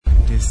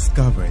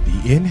discover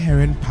the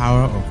inherent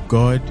power of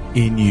God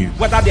in you.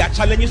 Whether there are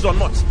challenges or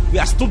not, we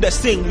are still the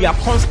same. We are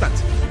constant.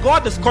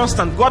 God is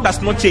constant. God does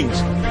not change.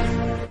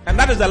 And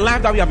that is the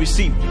life that we have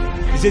received.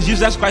 He says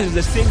Jesus Christ is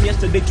the same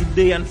yesterday,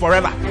 today, and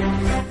forever.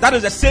 That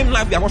is the same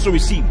life we have also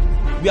received.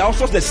 We are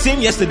also the same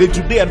yesterday,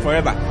 today, and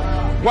forever.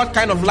 What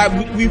kind of life?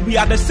 We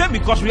are the same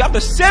because we have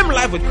the same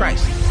life with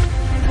Christ.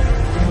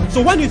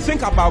 So when you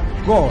think about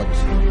God,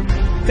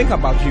 think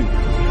about you.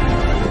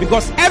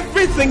 Because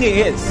everything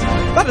He is,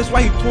 that is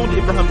why He told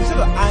Abraham, He said,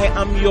 I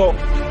am your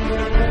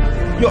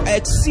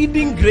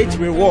exceeding great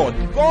reward.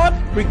 God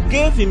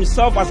gave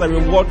Himself as a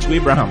reward to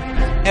Abraham.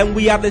 And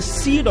we are the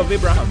seed of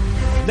Abraham.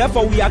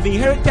 Therefore, we have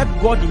inherited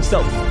God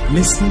Himself.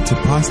 Listen to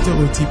Pastor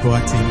O.T.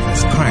 Boateng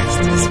as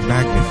Christ is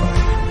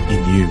magnified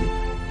in you.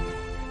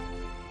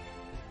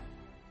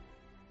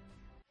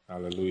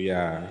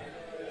 Hallelujah.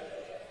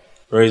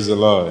 Praise the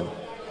Lord.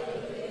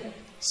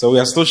 So we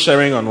are still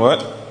sharing on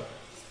what?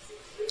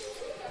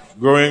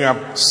 Growing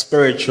up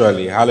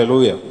spiritually.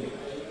 Hallelujah.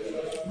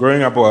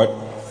 Growing up what?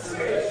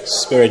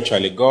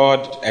 Spiritually.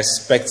 God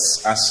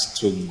expects us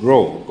to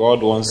grow.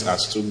 God wants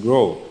us to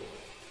grow.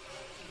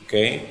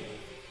 Okay?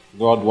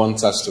 God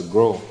wants us to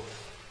grow.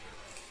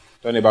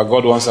 Tell me about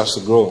God wants us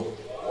to grow.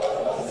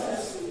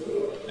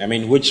 I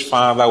mean, which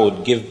father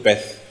would give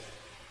birth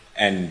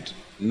and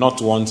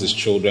not want his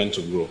children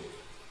to grow?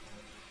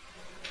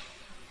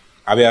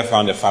 Have you ever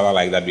found a father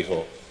like that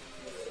before?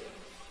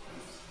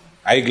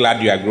 Are you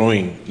glad you are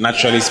growing,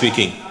 naturally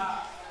speaking?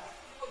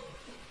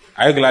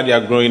 Are you glad you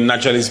are growing,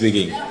 naturally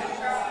speaking?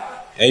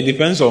 It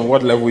depends on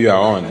what level you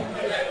are on.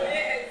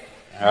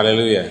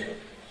 Hallelujah.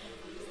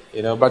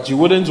 But you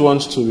wouldn't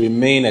want to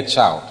remain a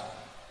child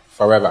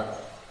forever.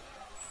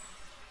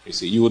 You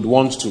see, you would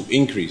want to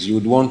increase. You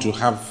would want to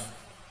have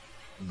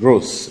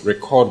growth,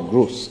 record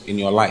growth in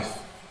your life.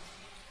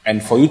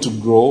 And for you to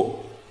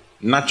grow,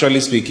 naturally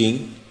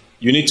speaking,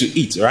 you need to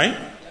eat, right?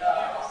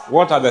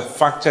 What are the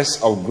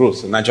factors of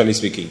growth, naturally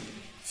speaking?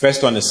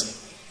 First one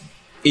is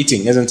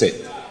eating, isn't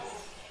it?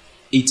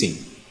 Eating.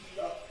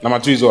 Number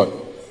two is what?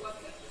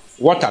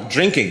 Water,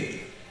 drinking.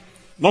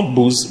 Not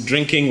booze,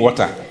 drinking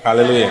water.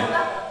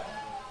 Hallelujah.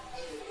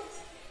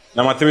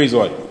 Number three is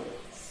what?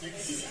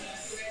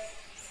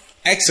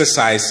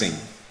 Exercising.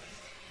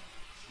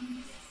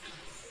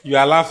 You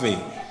are laughing.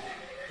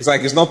 It's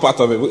like it's not part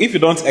of it. If you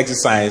don't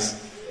exercise,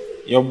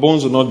 your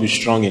bones will not be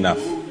strong enough.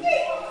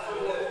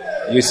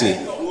 You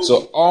see.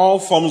 So all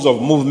forms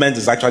of movement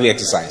is actually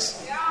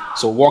exercise.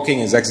 So walking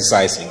is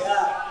exercising.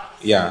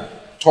 Yeah.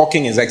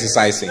 Talking is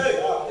exercising.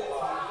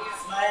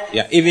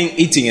 Yeah. Even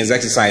eating is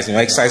exercising.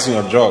 You're exercising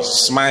your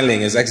jaws.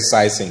 Smiling is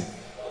exercising.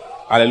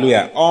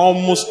 Hallelujah.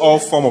 Almost all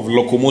form of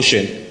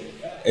locomotion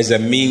is a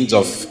means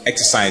of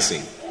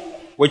exercising,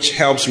 which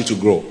helps you to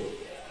grow.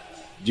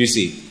 Do you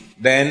see?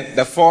 Then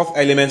the fourth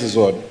element is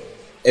what?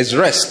 Is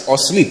rest or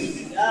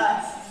sleep.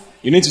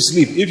 You need to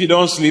sleep. If you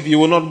don't sleep, you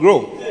will not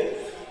grow.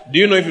 Do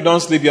you know if you don't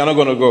sleep, you are not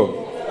going to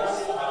grow?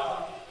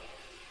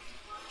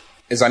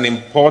 It's an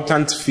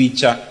important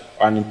feature,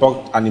 an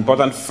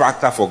important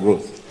factor for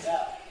growth.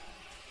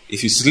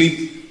 If you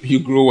sleep, you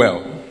grow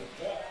well.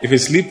 If you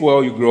sleep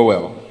well, you grow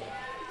well.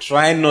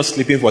 Try not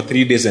sleeping for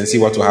 3 days and see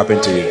what will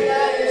happen to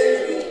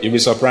you. You'll be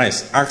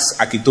surprised. Ask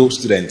Akito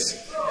students.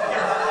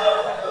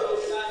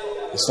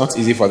 It's not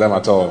easy for them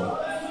at all.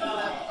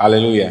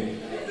 Hallelujah.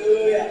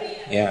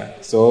 Yeah.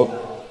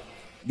 So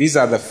these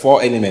are the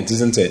four elements,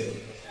 isn't it?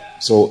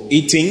 So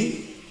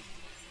eating,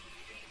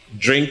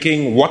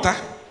 drinking water.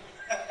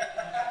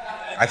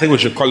 I think we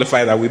should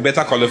qualify that. We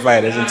better qualify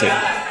it, isn't it?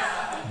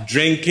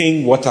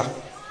 Drinking water.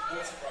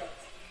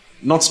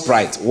 Not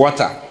Sprite,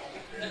 water.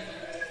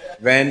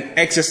 Then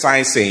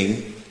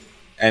exercising,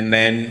 and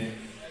then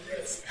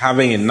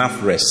having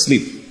enough rest,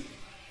 sleep.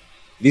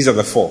 These are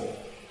the four.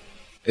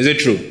 Is it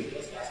true?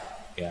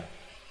 Yeah.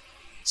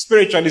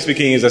 Spiritually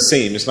speaking, it's the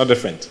same. It's not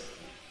different.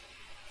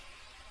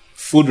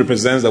 Food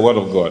represents the word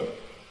of God.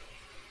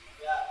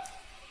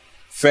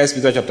 1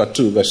 Peter chapter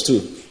 2, verse 2.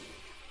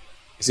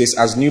 It says,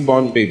 as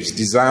newborn babes,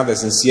 desire the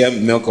sincere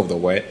milk of the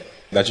word,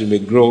 that you may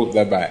grow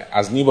thereby.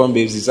 As newborn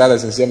babes, desire the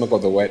sincere milk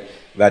of the word,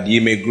 that ye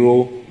may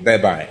grow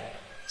thereby.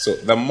 So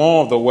the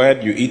more of the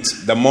word you eat,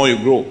 the more you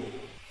grow. 1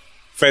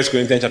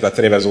 Corinthians chapter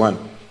 3, verse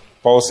 1.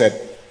 Paul said,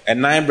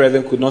 and I,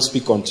 brethren, could not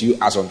speak unto you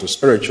as unto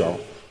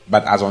spiritual,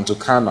 but as unto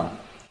carnal,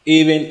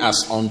 even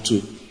as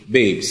unto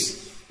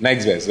babes.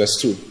 Next verse, verse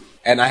 2.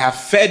 And I have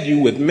fed you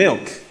with milk,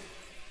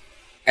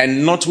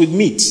 and not with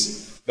meat.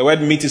 The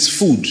word meat is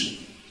food.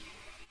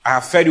 I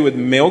have fed you with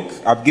milk,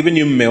 I've given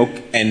you milk,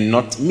 and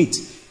not meat.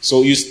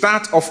 So you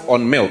start off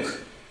on milk,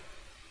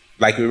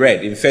 like we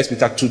read in 1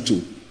 Peter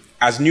 2:2.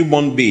 As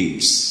newborn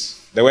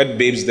babes. The word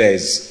babes there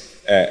is,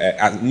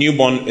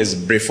 newborn is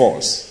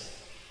brephos.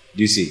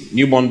 Do you see?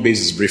 Newborn babes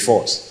is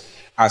brephos.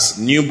 As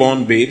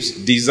newborn babes,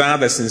 desire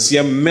the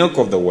sincere milk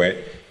of the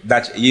word,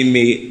 that ye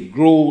may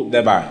grow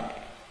thereby.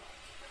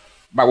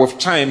 But with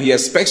time, he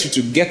expects you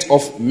to get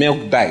off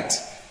milk diet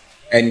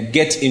and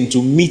get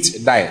into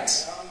meat diet.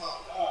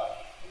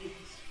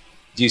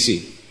 Do you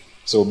see?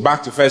 So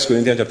back to 1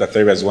 Corinthians chapter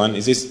 3 verse 1.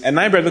 It says, and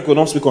I, brethren, could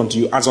not speak unto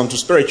you as unto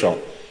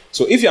spiritual.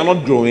 So if you are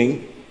not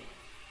growing,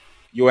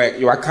 you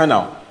are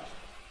carnal.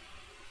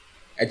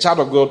 A child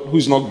of God who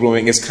is not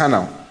growing is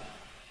carnal.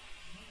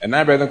 And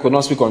I, brethren, could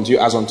not speak unto you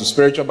as unto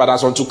spiritual, but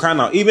as unto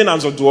carnal. Even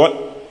as unto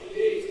what?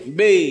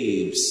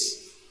 Babes.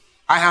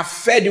 I have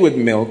fed you with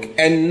milk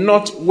and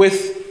not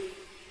with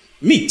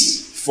meat.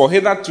 For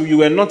hitherto you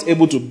were not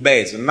able to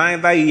bear it,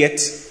 neither yet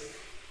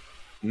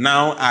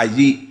now are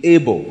ye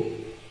able.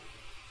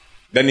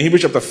 Then in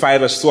Hebrews chapter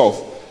 5 verse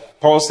 12,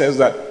 Paul says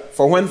that,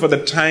 for when for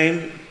the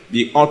time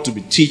ye ought to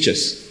be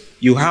teachers,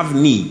 you have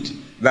need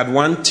that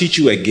one teach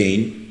you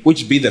again,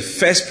 which be the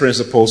first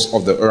principles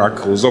of the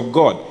oracles of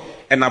God,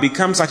 and are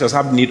become such as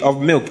have need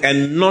of milk,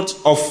 and not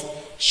of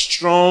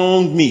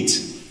strong meat.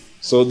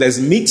 So there's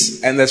meat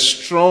and there's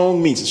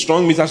strong meat.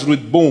 Strong meat has to do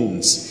with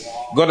bones.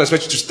 God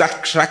expects you to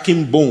start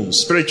cracking bones,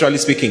 spiritually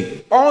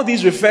speaking. All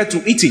these refer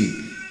to eating.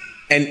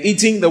 And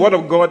eating the word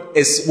of God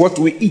is what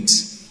we eat.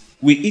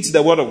 We eat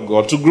the word of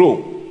God to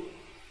grow.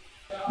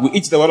 We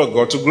eat the word of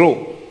God to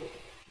grow.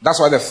 That's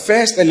why the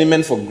first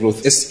element for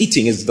growth is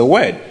eating, is the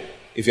word.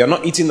 If you are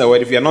not eating the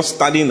word, if you are not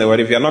studying the word,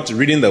 if you are not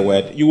reading the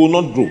word, you will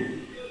not grow.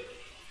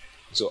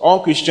 So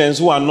all Christians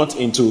who are not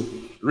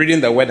into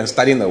reading the word and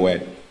studying the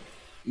word,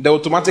 the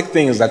automatic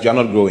thing is that you are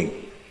not growing.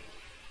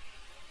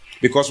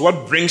 Because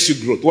what brings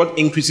you growth, what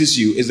increases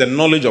you, is the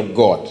knowledge of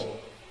God.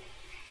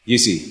 You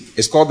see,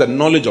 it's called the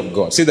knowledge of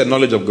God. Say the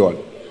knowledge of God.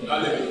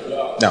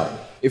 Now,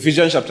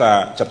 Ephesians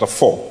chapter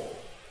 4,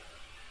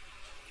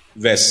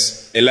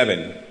 verse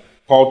 11.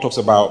 Paul talks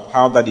about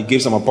how that he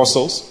gave some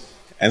apostles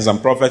and some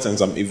prophets and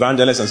some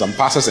evangelists and some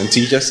pastors and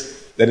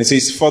teachers. Then he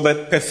says, for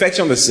the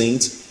perfection of the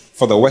saints,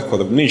 for the work of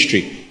the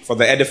ministry, for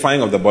the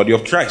edifying of the body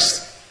of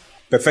Christ.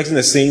 Perfecting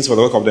the saints for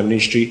the work of the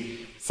ministry,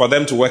 for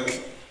them to work,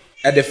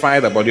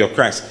 edify the body of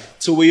Christ.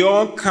 So we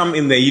all come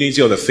in the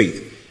unity of the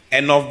faith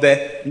and of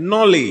the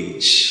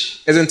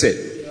knowledge, isn't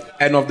it?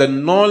 And of the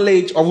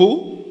knowledge of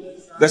who?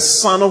 The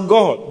Son of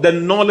God. The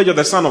knowledge of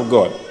the Son of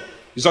God.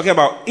 He's talking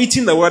about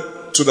eating the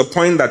word to the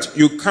point that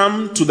you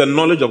come to the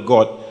knowledge of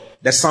God,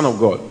 the Son of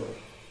God.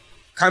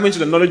 Coming to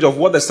the knowledge of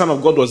what the Son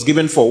of God was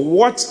given for.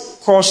 What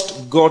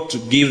caused God to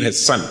give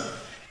his Son?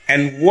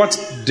 And what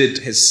did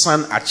his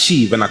Son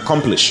achieve and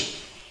accomplish?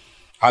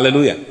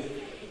 Hallelujah.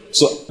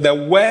 So the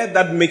word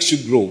that makes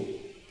you grow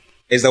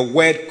is the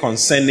word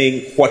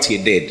concerning what he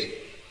did.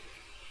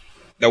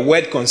 The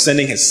word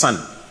concerning his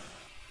Son.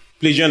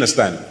 Please, you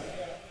understand?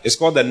 It's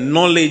called the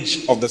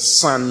knowledge of the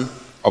Son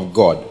of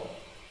God.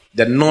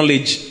 The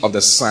knowledge of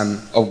the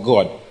Son of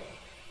God.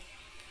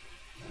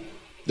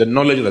 The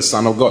knowledge of the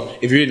Son of God.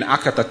 If you read in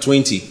Acts chapter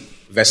 20,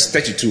 verse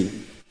 32,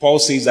 Paul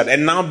says that,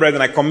 and now,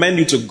 brethren, I commend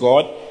you to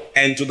God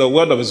and to the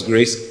word of his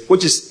grace,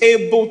 which is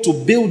able to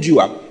build you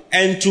up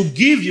and to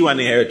give you an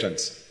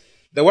inheritance.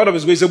 The word of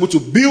his grace is able to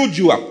build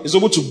you up. It's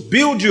able to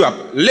build you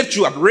up, lift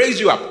you up, raise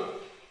you up.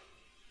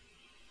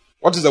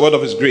 What is the word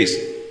of his grace?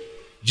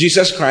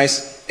 Jesus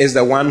Christ is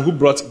the one who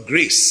brought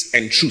grace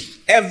and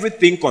truth.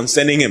 Everything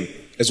concerning him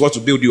is what to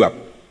build you up.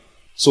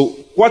 So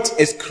what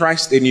is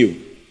Christ in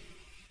you?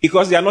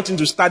 Because they are not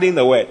into studying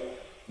the word.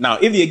 Now,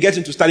 if they get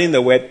into studying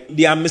the word,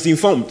 they are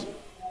misinformed.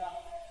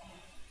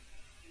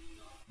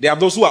 There are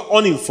those who are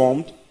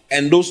uninformed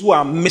and those who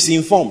are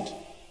misinformed.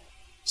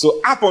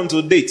 So up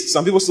until date,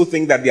 some people still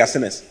think that they are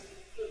sinners.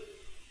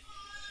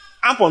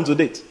 Up until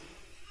date.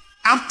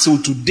 Up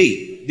till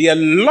today, there are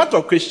a lot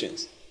of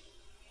Christians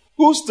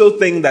who still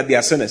think that they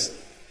are sinners.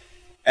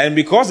 And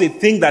because they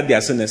think that they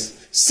are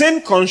sinners,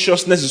 sin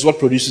consciousness is what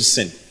produces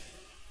sin.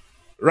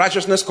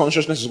 Righteousness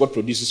consciousness is what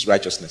produces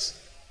righteousness.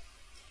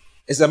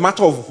 It's a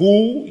matter of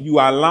who you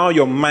allow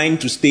your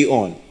mind to stay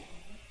on.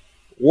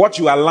 What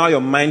you allow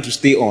your mind to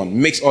stay on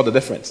makes all the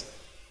difference.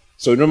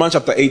 So in Romans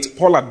chapter 8,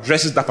 Paul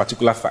addresses that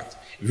particular fact.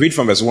 Read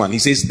from verse 1. He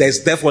says,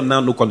 there's therefore now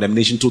no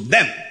condemnation to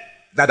them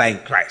that are in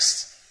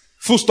Christ.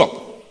 Full stop.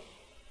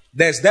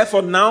 There's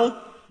therefore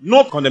now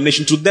no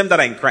condemnation to them that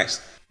are in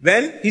Christ.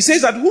 Then he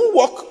says that who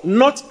walk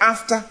not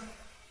after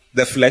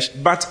the flesh,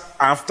 but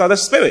after the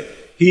Spirit.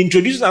 He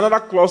introduces another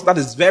clause that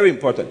is very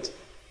important.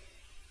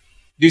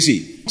 Do you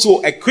see?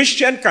 So a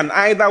Christian can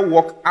either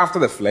walk after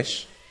the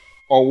flesh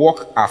or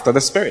walk after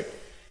the Spirit.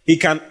 He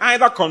can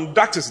either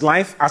conduct his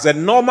life as a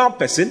normal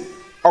person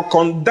or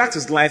conduct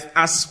his life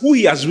as who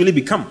he has really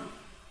become.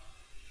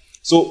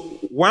 So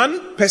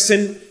one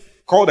person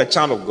called a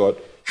child of God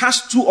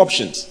has two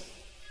options.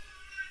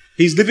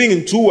 He's living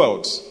in two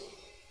worlds.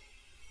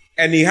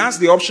 And he has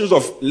the options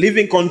of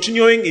living,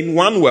 continuing in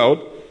one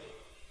world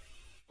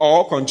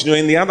or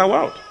continuing in the other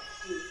world.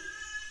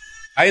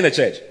 Are you in the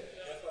church?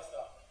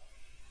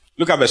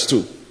 Look at verse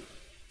 2.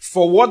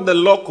 For what the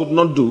law could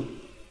not do,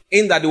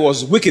 in that it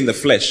was weak in the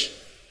flesh,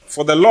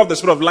 for the law of the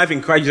Spirit of life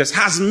in Christ Jesus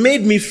has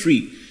made me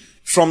free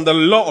from the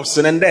law of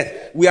sin and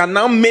death. We are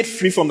now made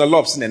free from the law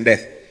of sin and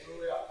death.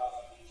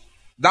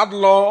 That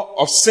law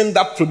of sin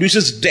that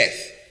produces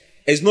death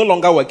is no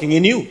longer working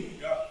in you.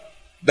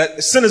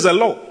 That sin is a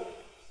law.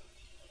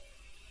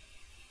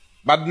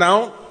 But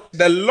now,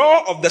 the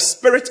law of the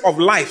Spirit of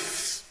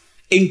life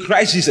in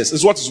Christ Jesus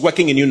is what is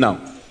working in you now.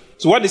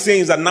 So what he's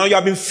saying is that now you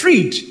have been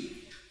freed.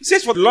 He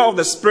says, for the law of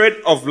the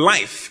Spirit of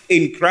life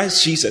in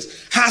Christ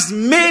Jesus has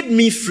made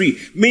me free,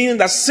 meaning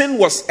that sin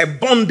was a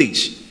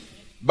bondage.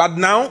 But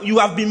now you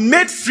have been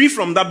made free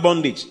from that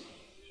bondage.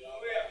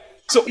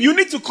 So you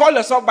need to call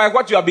yourself by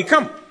what you have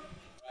become.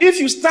 If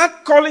you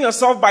start calling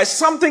yourself by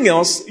something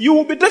else, you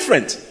will be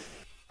different.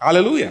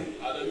 Hallelujah.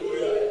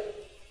 Hallelujah.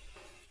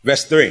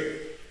 Verse 3.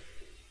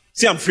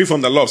 See, I'm free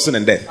from the law of sin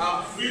and death.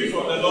 I'm free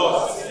from the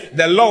law of sin.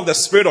 The law of the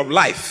Spirit of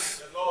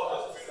life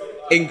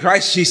in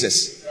Christ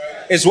Jesus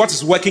is what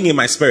is working in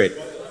my spirit.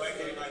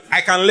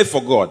 I can live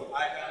for God.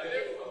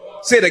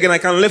 Say it again. I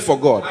can live for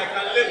God.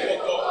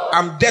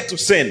 I'm dead to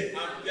sin.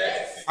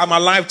 I'm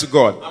alive to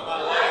God.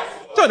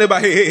 Tell neighbor,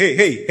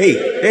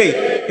 hey.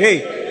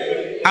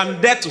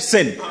 I'm dead to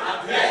sin.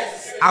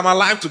 I'm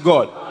alive to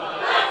God.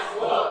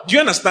 Do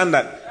you understand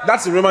that?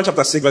 That's in Romans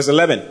chapter 6 verse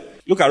 11.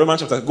 Look at Romans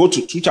chapter, go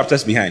to 2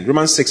 chapters behind.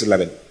 Romans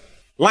 6:11.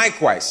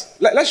 Likewise,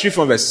 let's read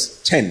from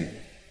verse 10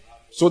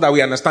 so that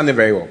we understand it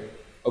very well.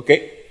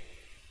 Okay?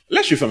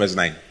 Let's read from verse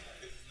 9.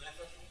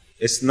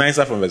 It's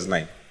nicer from verse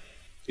 9.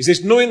 It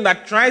says, knowing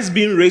that Christ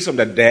being raised from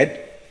the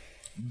dead,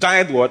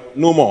 died what?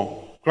 No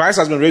more. Christ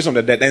has been raised from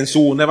the dead and so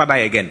will never die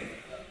again.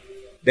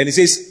 Then it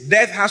says,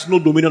 death has no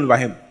dominion over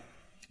him.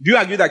 Do you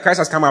agree that Christ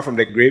has come out from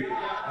the grave?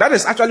 That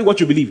is actually what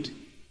you believed.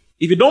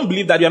 If you don't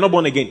believe that, you are not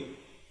born again.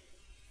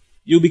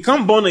 You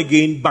become born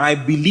again by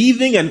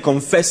believing and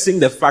confessing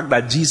the fact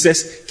that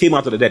Jesus came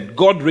out of the dead.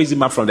 God raised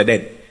him up from the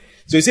dead.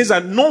 So it says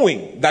that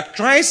knowing that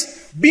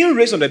Christ, being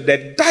raised from the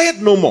dead,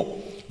 died no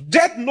more.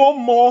 Death no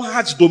more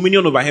has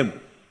dominion over him.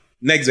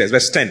 Next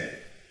verse 10.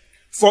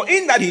 For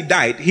in that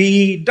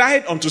he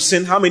died unto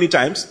sin how many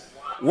times?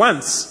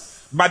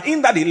 Once. But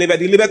in that he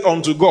lived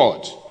unto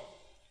God.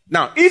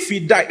 Now, if he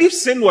died, if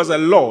sin was a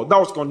law that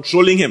was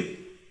controlling him,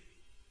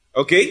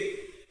 okay,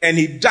 and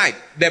he died,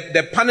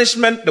 the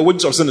punishment, the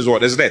wages of sin is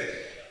what? Is death.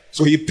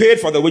 So he paid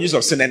for the wages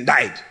of sin and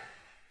died.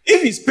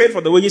 If he's paid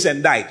for the wages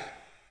and died,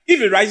 if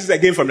he rises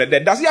again from the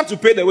dead, does he have to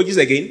pay the wages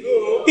again?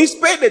 No. He's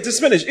paid it. It's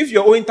finished. If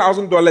you're owing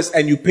 $1,000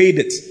 and you paid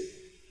it,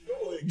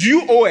 do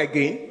you owe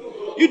again?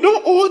 No. You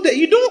don't owe the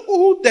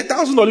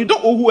 $1,000. You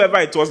don't owe whoever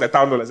it was the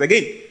 $1,000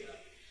 again.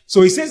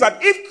 So he says that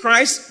if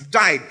Christ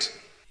died,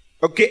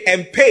 okay,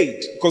 and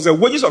paid, because the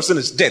wages of sin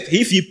is death.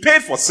 If he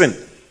paid for sin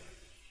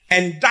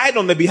and died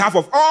on the behalf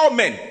of all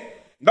men,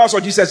 that's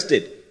what Jesus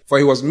did. For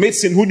he was made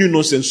sin who knew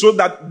no sin, so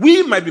that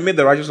we might be made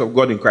the righteousness of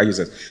God in Christ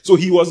Jesus. So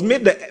he was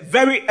made the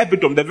very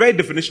epitome, the very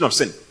definition of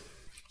sin,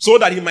 so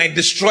that he might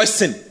destroy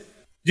sin.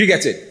 Do you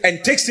get it?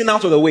 And take sin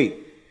out of the way.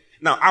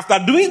 Now, after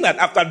doing that,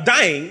 after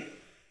dying,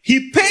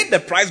 he paid the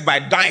price by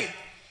dying.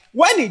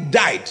 When he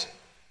died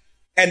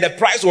and the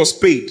price was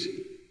paid,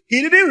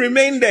 he didn't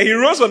remain there. He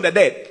rose from the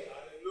dead.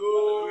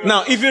 Hallelujah.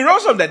 Now, if he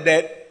rose from the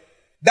dead,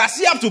 does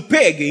he have to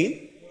pay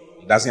again?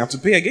 He doesn't have to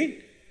pay again.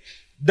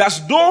 Do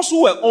those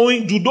who were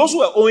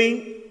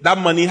owing that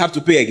money have to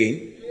pay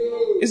again?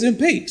 It's been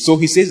paid. So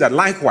he says that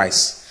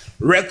likewise,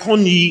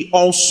 reckon ye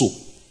also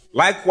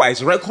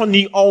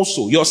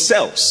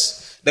yourselves.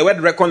 The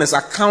word reckon is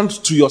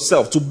account to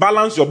yourself, to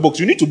balance your books.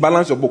 You need to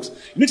balance your books.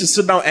 You need to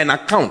sit down and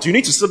account. You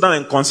need to sit down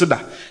and consider,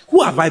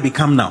 who have I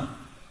become now?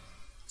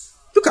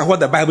 Look at what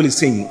the Bible is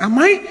saying. I'm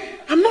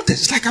not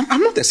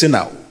a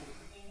sinner.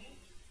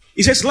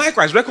 It says,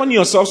 likewise, reckon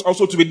yourselves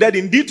also to be dead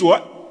indeed to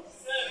what?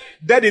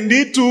 Dead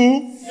indeed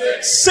to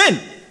sin,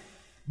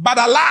 but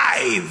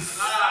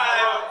alive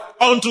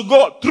unto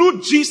God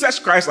through Jesus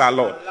Christ our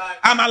Lord.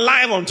 I'm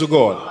alive unto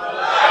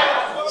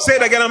God. Say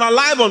it again, I'm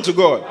alive unto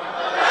God.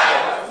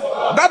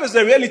 That is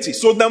the reality.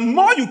 So the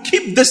more you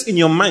keep this in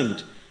your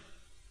mind,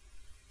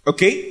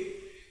 okay,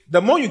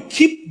 the more you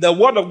keep the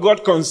word of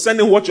God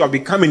concerning what you have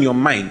become in your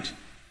mind,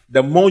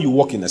 the more you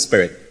walk in the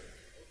Spirit.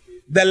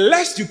 The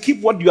less you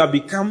keep what you have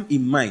become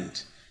in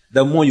mind,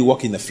 the more you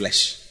walk in the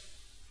flesh.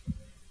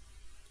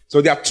 So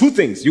there are two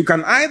things. You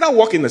can either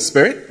walk in the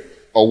Spirit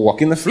or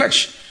walk in the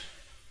flesh.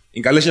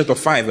 In Galatians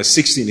 5 verse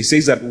 16, it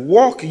says that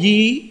walk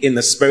ye in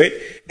the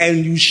Spirit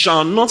and you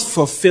shall not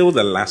fulfill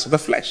the lust of the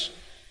flesh.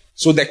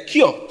 So the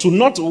cure to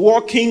not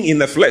walking in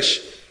the flesh,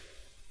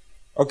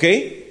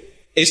 okay,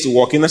 is to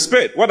walk in the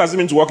Spirit. What does it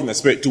mean to walk in the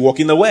Spirit? To walk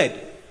in the Word.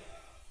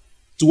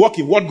 To walk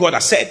in what God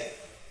has said.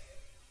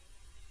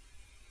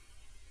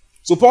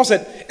 So Paul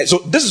said, so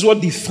this is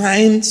what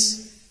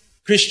defines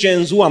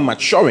Christians who are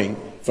maturing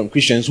from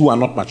Christians who are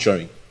not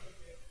maturing.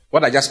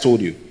 What I just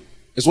told you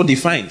is what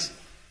defines.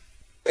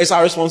 It's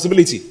our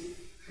responsibility.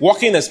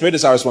 Walking in the Spirit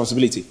is our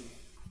responsibility.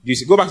 You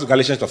see, go back to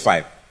Galatians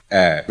 5,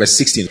 verse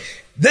 16.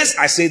 This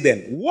I say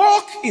then,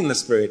 walk in the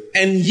Spirit,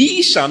 and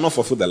ye shall not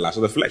fulfill the lust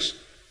of the flesh.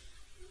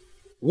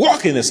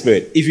 Walk in the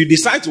Spirit. If you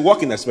decide to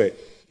walk in the Spirit,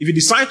 if you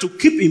decide to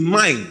keep in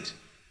mind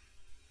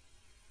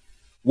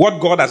what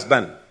God has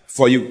done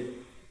for you,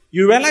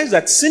 you realize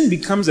that sin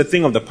becomes a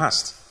thing of the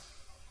past.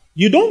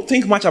 You don't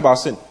think much about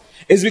sin.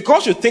 It's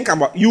because you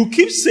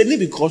keep sinning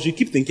because you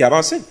keep thinking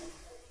about sin.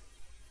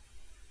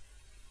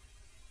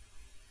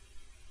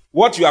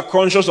 What you are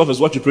conscious of is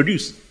what you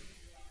produce.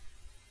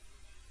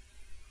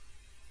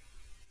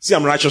 See,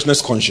 I'm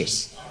righteousness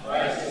conscious.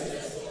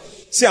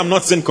 See, I'm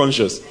not sin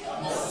conscious.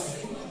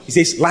 He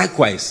says,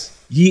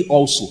 likewise, ye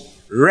also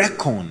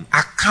reckon,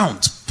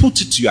 account,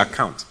 put it to your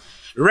account.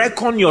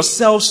 Reckon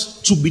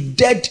yourselves to be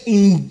dead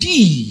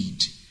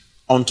indeed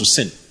unto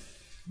sin,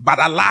 but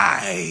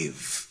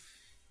alive.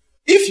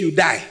 If you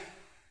die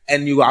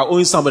and you are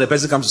owing somebody, the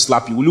person comes to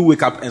slap you, will you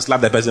wake up and slap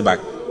the person back?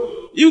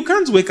 You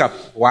can't wake up.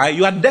 Why?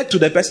 You are dead to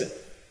the person.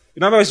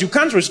 In other words, you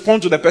can't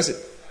respond to the person.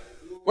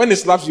 When he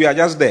slaps you, you are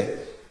just there.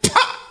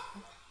 Pa!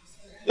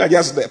 You are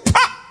just there.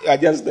 Pa! You are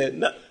just there.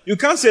 No, you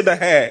can't say that,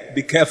 hey,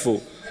 be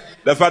careful.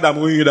 The fact I'm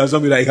owing you does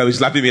not mean that he can be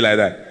slapping me like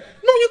that.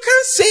 No, you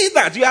can't say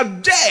that. You are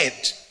dead.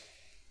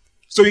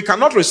 So you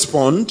cannot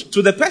respond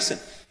to the person.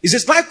 He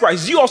says,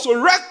 likewise, you also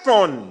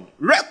reckon,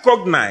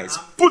 recognize,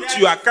 put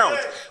to your account,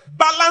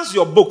 balance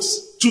your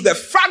books to the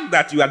fact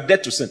that you are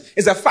dead to sin.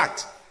 It's a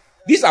fact.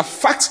 These are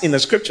facts in the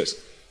scriptures.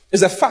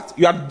 It's a fact.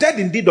 You are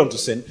dead indeed unto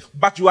sin,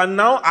 but you are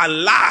now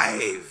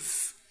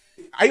alive.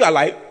 Are you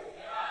alive?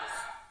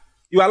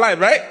 You are alive,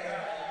 right?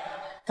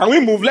 Can we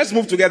move? Let's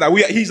move together.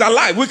 He's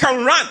alive. We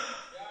can run.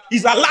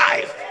 He's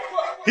alive.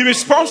 He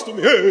responds to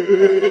me.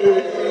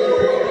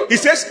 He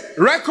says,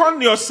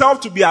 reckon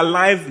yourself to be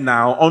alive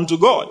now unto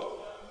God.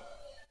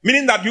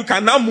 Meaning that you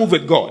can now move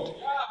with God.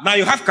 Now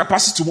you have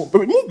capacity to move.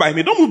 Move by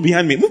me. Don't move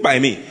behind me. Move by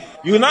me.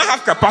 You now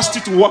have capacity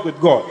to walk with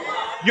God.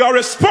 Your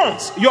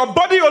response, your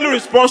body only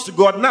responds to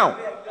God now.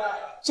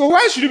 So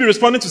why should you be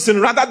responding to sin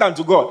rather than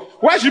to God?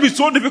 Why should it be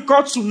so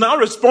difficult to now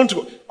respond to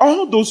God?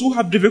 All those who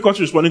have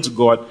difficulty responding to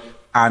God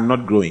are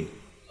not growing.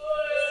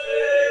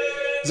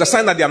 It's a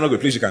sign that they are not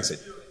growing. Please, you can say.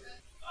 Do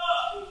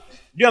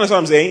you understand what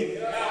I'm saying?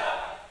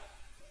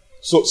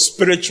 So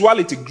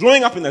spirituality,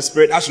 growing up in the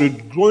spirit, has to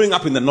be growing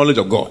up in the knowledge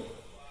of God.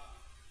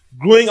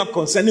 Growing up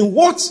concerning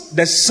what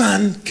the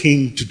Son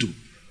came to do.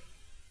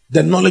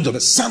 The knowledge of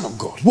the Son of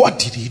God. What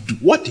did he do?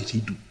 What did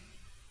he do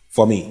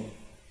for me?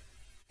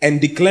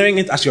 And declaring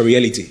it as your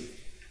reality.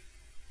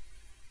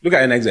 Look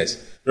at the next verse.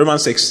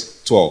 Romans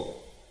 6:12.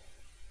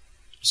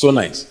 So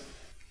nice.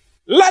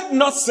 Let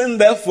not sin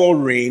therefore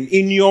reign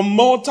in your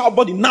mortal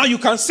body. Now you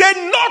can say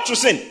no to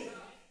sin.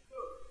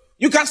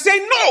 You can say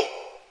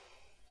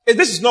no.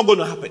 This is not going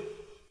to happen.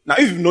 Now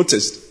if you've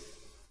noticed,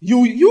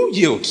 you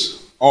yield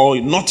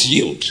or not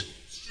yield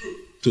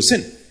to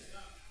sin.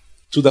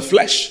 To the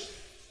flesh.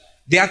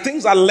 There are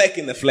things that lurk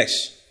in the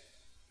flesh.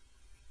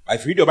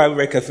 If you read your Bible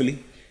very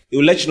carefully, it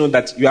will let you know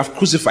that you have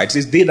crucified. It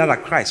says, they that are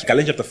Christ.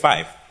 Galatians chapter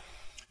 5,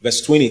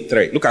 verse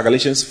 23. Look at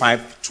Galatians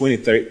 5,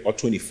 23 or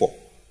 24.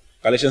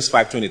 Galatians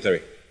 5, 23.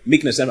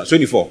 Meekness,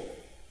 24.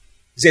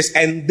 It says,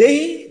 and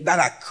they that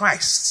are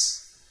Christ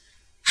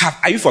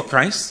are you for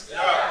Christ?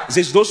 Yeah. It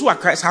says, those who are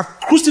Christ have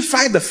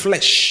crucified the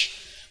flesh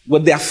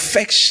with their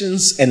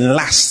affections and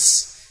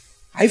lusts.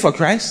 Are you for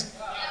Christ?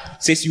 Yeah.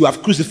 It says, you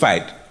have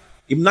crucified.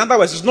 In other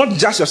words, it's not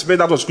just your spirit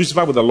that was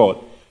crucified with the Lord.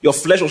 Your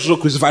flesh was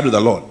also crucified with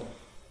the Lord.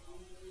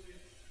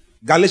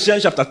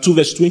 Galatians chapter 2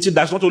 verse 20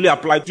 does not only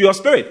apply to your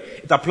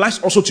spirit. It applies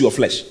also to your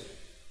flesh.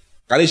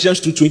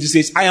 Galatians 2:20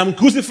 says, I am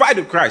crucified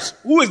with Christ.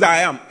 Who is that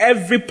I am?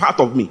 Every part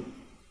of me.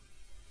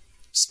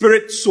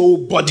 Spirit, soul,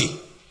 body.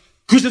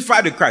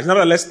 Crucified with Christ.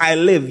 Nevertheless, I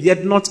live,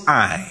 yet not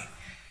I.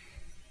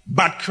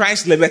 But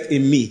Christ liveth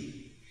in me.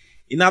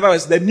 In other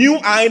words, the new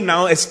I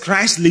now is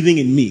Christ living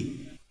in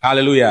me.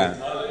 Hallelujah.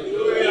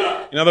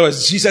 Hallelujah. In other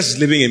words, Jesus is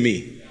living in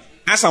me.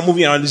 As I'm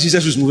moving around,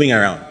 Jesus was moving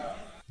around.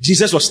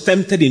 Jesus was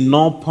tempted in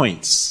all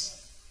points,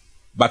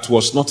 but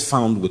was not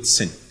found with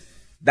sin.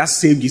 That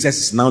same Jesus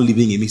is now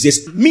living in me. He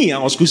says, me, I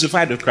was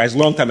crucified with Christ a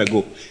long time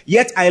ago.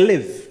 Yet I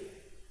live.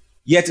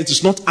 Yet it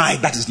is not I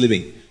that is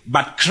living,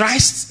 but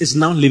Christ is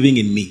now living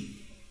in me.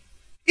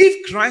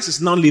 If Christ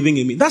is now living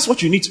in me, that's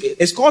what you need to.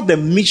 It's called the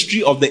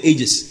mystery of the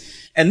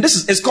ages. And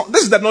this is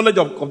the knowledge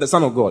of the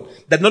Son of God.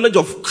 The knowledge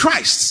of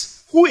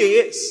Christ, who he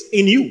is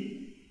in you.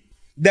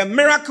 The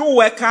miracle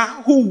worker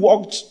who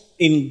walked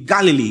in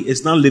Galilee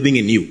is now living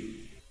in you.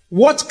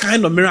 What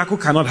kind of miracle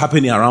cannot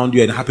happen around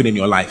you and happen in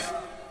your life?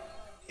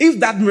 If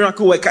that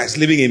miracle worker is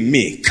living in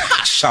me,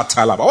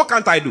 what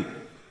can't I do?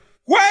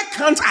 Where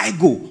can't I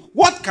go?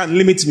 What can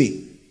limit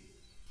me?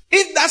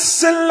 If that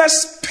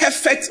sinless,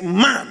 perfect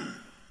man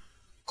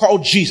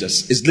called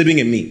Jesus is living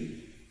in me,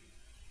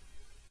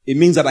 it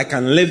means that I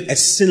can live a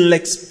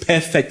sinless,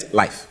 perfect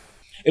life.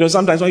 You know,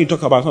 sometimes when you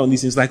talk about some of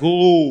these things, like,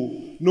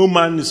 oh, no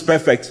man is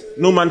perfect.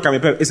 No man can be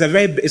perfect.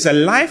 It's a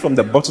lie from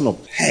the bottom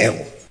of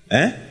hell.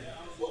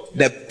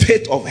 The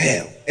pit of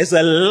hell. It's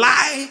a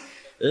lie.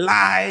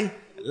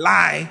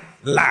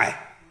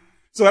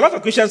 So a lot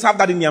of Christians have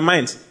that in their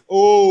minds.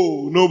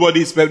 Oh,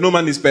 nobody is perfect. No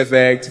man is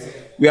perfect.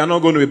 We are not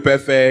going to be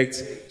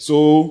perfect.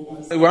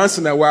 So once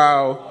in a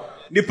while,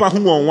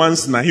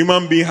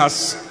 human being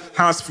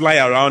has fly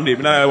around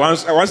him.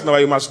 Once in a while,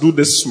 you must do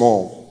this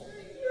small.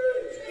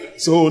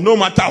 So no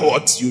matter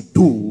what you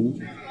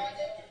do,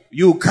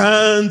 you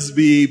can't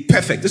be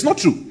perfect. It's not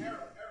true.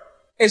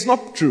 It's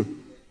not true.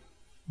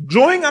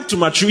 Growing up to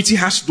maturity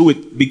has to do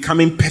with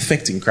becoming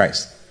perfect in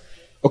Christ.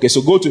 Okay,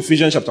 so go to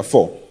Ephesians chapter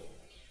 4.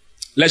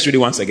 Let's read it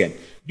once again.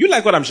 Do you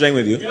like what I'm sharing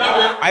with you?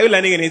 Are you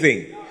learning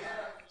anything?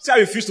 Say, I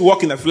refuse to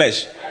walk in the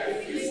flesh.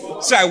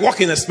 Say, I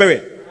walk in the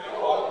spirit.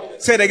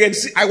 Say it again.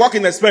 I walk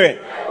in the spirit.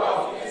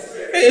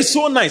 It's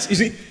so nice. You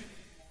see,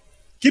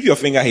 keep your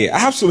finger here. I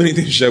have so many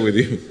things to share with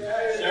you.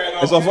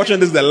 It's unfortunate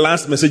this is the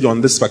last message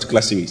on this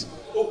particular series.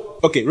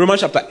 Okay,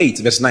 Romans chapter 8,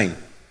 verse 9.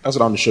 That's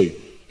what I want to show you.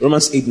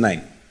 Romans 8,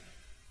 9.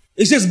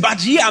 It says,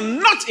 but ye are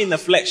not in the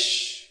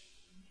flesh.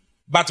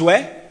 But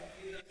where?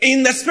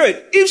 In the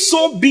spirit. If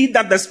so be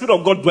that the Spirit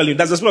of God dwell in you.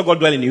 Does the Spirit of God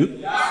dwell in you?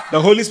 Yeah. The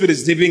Holy Spirit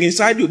is living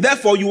inside you.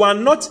 Therefore, you are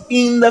not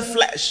in the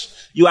flesh.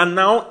 You are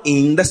now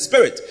in the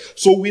spirit.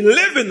 So we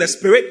live in the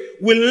spirit.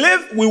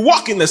 We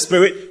walk in the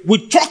spirit.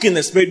 We talk in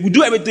the spirit. We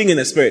do everything in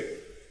the spirit.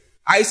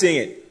 Are you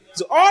saying it?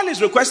 So all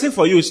he's requesting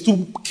for you is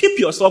to keep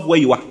yourself where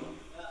you are.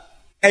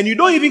 And you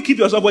don't even keep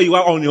yourself where you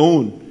are on your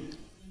own.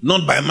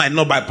 Not by might,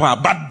 not by power,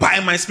 but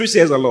by my spirit,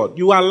 says the Lord.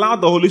 You allow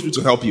the Holy Spirit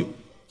to help you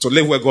to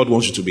live where God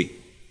wants you to be.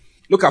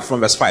 Look up from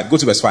verse 5. Go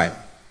to verse 5.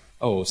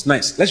 Oh, it's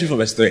nice. Let's read from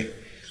verse 3.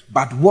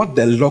 But what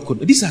the law could...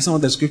 These are some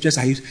of the scriptures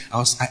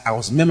I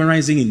was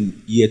memorizing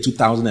in year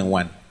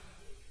 2001.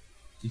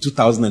 In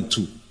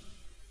 2002.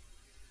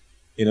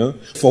 You know?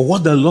 For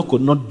what the law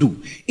could not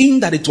do, in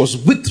that it was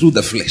weak through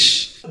the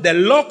flesh. The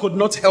law could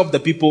not help the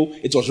people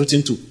it was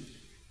written to.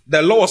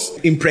 The law was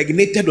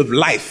impregnated with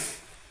life.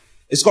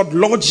 It's called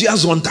Logia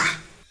Zonta.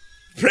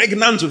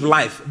 Pregnant with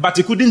life. But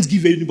it couldn't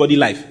give anybody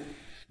life.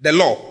 The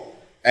law.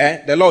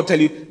 The law will tell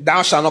you,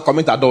 thou shalt not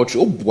commit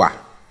adultery. Oh, boy.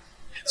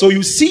 So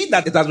you see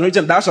that it has been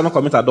written, thou shalt not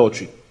commit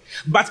adultery.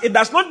 But it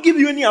does not give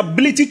you any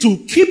ability to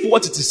keep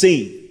what it is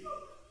saying.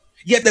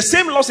 Yet the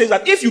same law says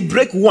that if you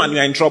break one, you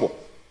are in trouble.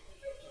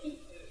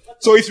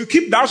 So if you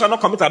keep thou shalt not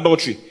commit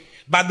adultery,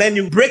 but then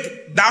you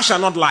break thou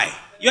shalt not lie,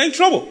 you're in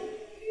trouble.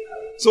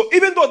 So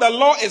even though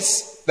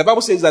the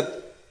Bible says that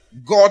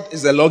God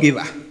is the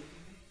lawgiver,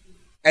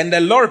 and the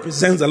law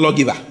represents the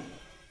lawgiver.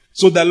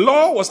 So the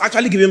law was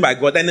actually given by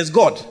God, and it's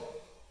God.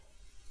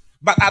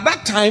 But at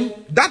that time,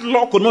 that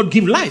law could not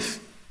give life.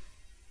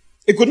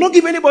 It could not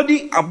give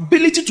anybody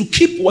ability to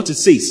keep what it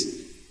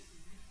says.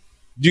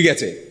 Do you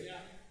get it? Yeah.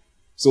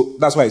 So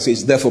that's why it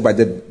says, therefore, by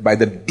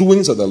the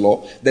doings of the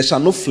law, there shall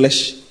no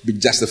flesh be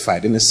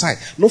justified in his sight.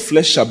 No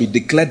flesh shall be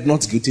declared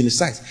not guilty in his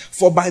sight.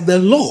 For by the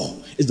law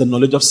is the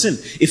knowledge of sin.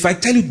 If I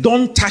tell you,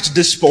 don't touch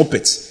this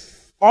pulpit,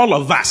 all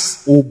of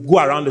us will go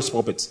around this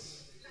pulpit.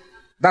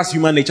 That's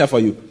human nature for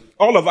you.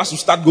 All of us will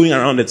start going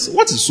around it.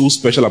 What is so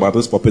special about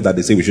this pulpit that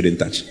they say we shouldn't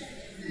touch?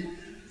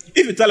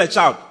 If you tell a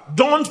child,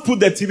 don't put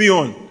the TV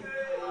on,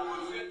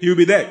 he'll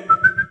be there.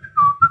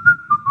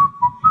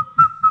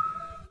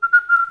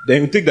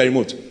 Then you take the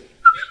remote.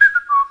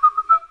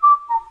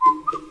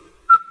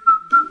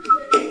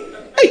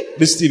 Hey,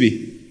 this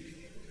TV.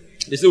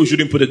 They say we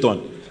shouldn't put it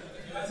on.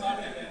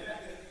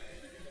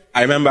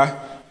 I remember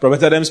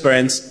Prophet Adam's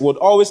parents would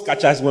always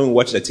catch us when we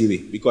watch the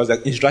TV because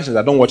the instructions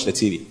are don't watch the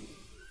TV.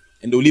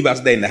 And they'll leave us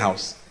there in the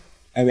house.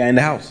 And we are in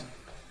the house.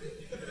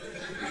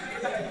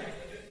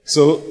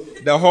 So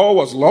the hall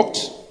was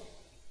locked.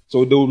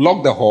 So they'll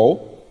lock the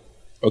hall.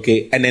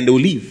 Okay. And then they'll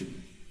leave.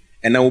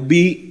 And I will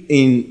be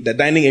in the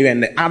dining area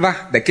and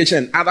the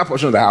kitchen and other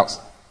portion of the house.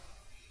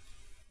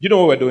 You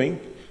know what we're doing?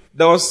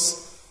 There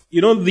was,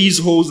 these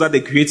holes that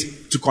they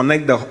create to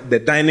connect the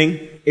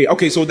dining area.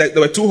 Okay, so there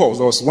were two holes.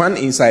 There was one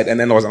inside and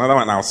then there was another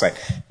one outside.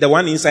 The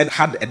one inside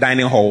had a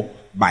dining hall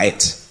by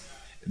it.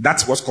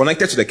 That was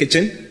connected to the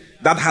kitchen.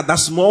 That had that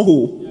small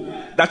hole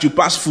that you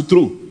pass food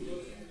through.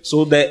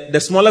 So the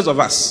smallest of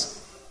us,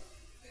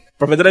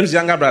 Prophet Adam's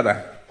younger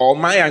brother or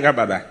my younger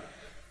brother,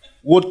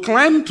 would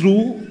climb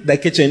through the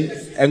kitchen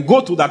and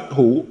go to that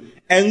hole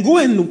and go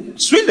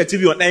and swing the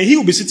TV on, and he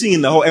will be sitting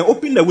in the hall and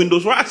open the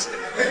windows for us.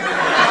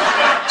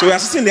 So we are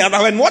sitting the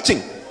other way and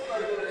watching.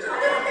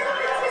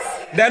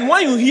 Then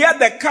when you hear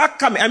the car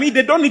coming,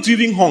 they don't need to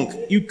even honk.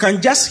 You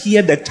can just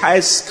hear the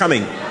tires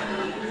coming.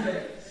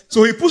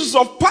 So he pushes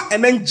off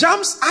and then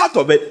jumps out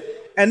of it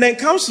and then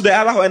comes to the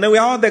other hall, and then we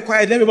are all there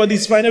quiet.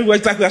 Everybody's fine.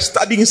 Everybody's like we are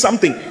studying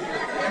something.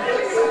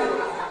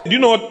 Do you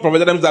know what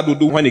Prophet Adam's dad would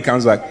do when he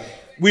comes back?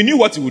 We knew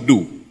what he would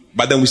do,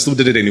 but then we still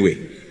did it anyway.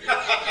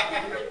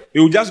 He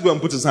would just go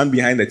and put his hand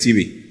behind the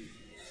TV.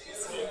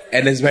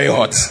 And it's very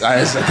hot.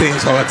 I think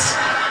it's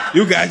hot.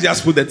 You guys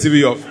just put the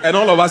TV off. And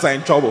all of us are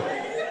in trouble.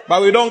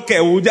 But we don't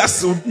care.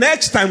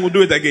 Next time we'll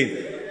do it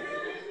again.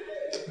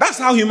 That's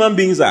how human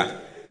beings are.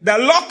 The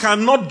law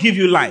cannot give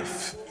you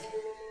life.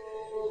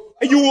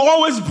 You will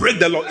always break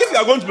the law. If you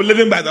are going to be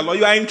living by the law,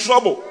 you are in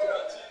trouble.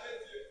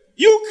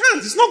 You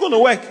can't. It's not going to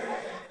work.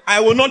 I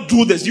will not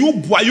do this. You will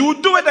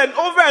do it and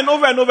over and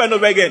over and over and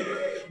over again.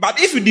 But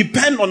if you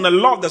depend on the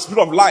law of the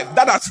Spirit of life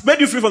that has made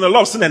you free from the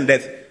law of sin and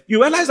death, you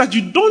realize that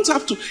you don't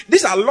have to.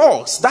 These are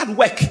laws that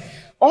work.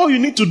 All you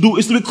need to do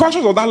is to be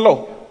conscious of that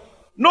law.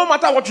 No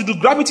matter what you do,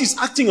 gravity is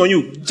acting on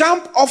you.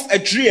 Jump off a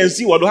tree and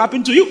see what will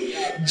happen to you.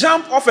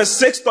 Jump off a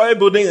 6-story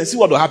building and see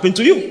what will happen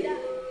to you.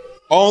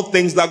 All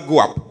things that go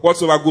up,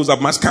 whatsoever goes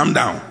up must come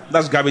down.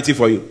 That's gravity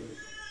for you.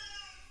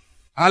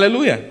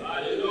 Hallelujah.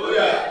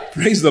 Hallelujah.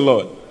 Praise the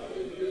Lord.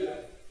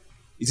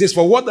 He says,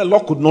 for what the law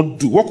could not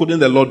do, what couldn't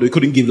the law do? It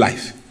couldn't give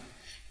life.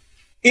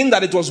 In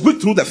that it was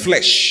weak through the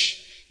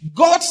flesh.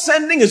 God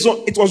sending his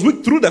own, it was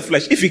weak through the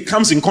flesh. If he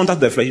comes in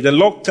contact with the flesh, the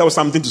Lord tells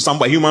something to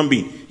somebody, human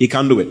being, he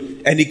can't do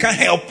it. And he can't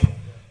help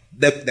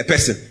the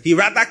person. He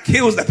rather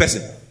kills the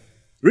person.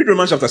 Read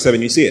Romans chapter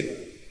 7, you see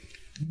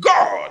it.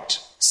 God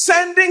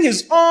sending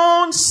his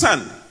own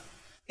son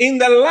in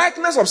the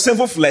likeness of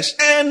sinful flesh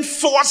and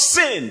for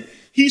sin.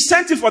 He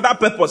sent it for that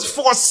purpose,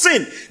 for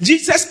sin.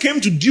 Jesus came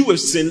to deal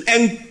with sin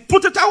and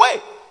put it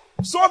away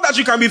so that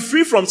you can be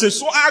free from sin.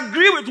 So I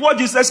agree with what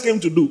Jesus came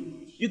to do.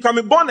 You can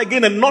be born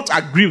again and not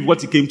agree with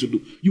what he came to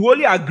do. You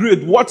only agree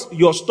with what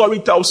your story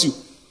tells you,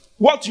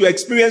 what your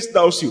experience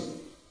tells you.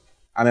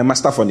 I'm a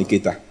master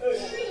fornicator.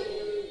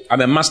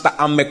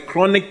 I'm a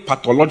chronic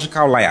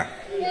pathological liar.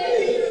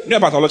 You know a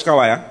pathological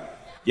liar?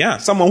 Yeah,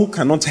 someone who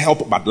cannot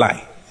help but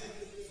lie.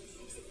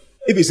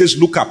 If he says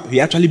look up, he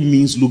actually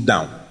means look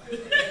down.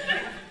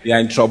 You are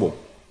in trouble.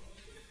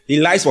 He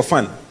lies for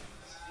fun.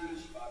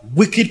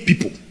 Wicked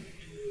people.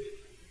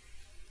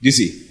 You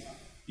see?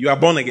 You are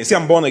born again. Say,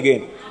 I'm born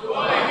again.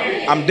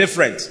 I'm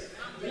different.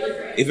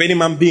 If any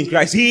man be in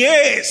Christ, he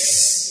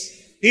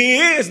is. He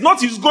is.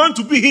 Not he's going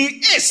to be. He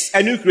is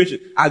a new creation.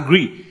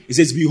 Agree. He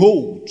says,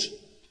 behold,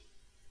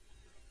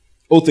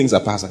 all things are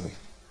passed away.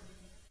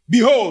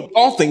 Behold,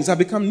 all things have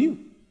become new.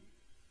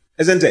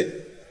 Isn't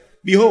it?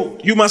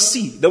 Behold, you must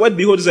see. The word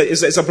behold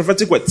is a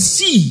prophetic word.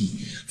 See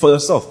for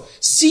yourself.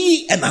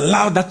 See and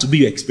allow that to be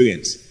your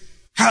experience.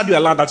 How do you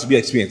allow that to be your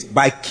experience?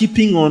 By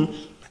keeping on,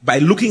 by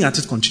looking at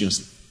it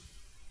continuously.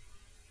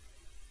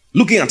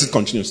 Looking at it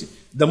continuously.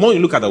 The more you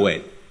look at the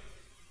word,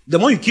 the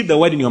more you keep the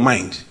word in your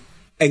mind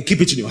and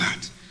keep it in your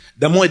heart,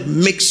 the more it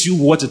makes you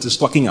what it is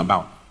talking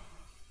about.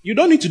 You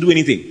don't need to do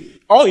anything.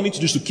 All you need to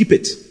do is to keep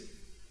it.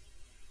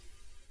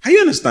 Are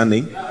you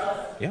understanding?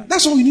 Yeah.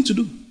 That's all you need to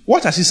do.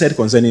 What has he said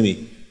concerning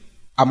me?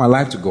 I'm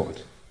alive to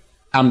God.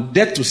 I'm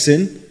dead to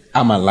sin.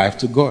 I'm alive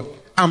to God.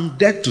 I'm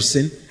dead to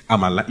sin.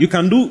 I'm alive. You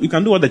can do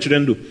what the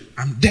children do.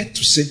 I'm dead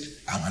to sin.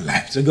 I'm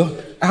alive to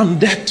God. I'm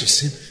dead to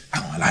sin.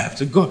 I'm alive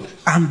to God.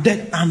 I'm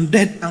dead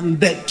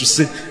to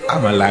sin.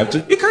 I'm alive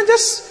to. You can't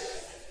just,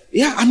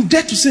 I'm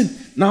dead to sin.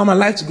 Now I'm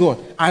alive to God.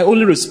 I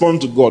only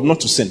respond to God,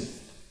 not to sin.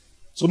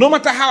 So no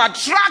matter how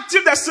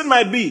attractive the sin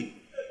might be,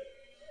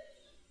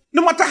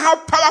 no matter how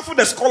powerful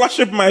the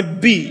scholarship might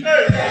be,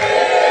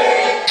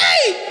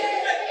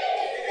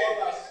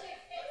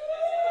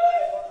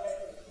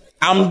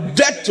 I'm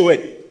dead to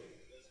it.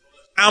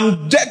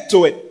 I'm dead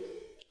to it.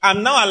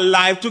 I'm now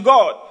alive to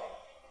God.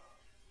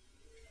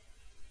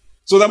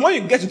 So the more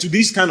you get into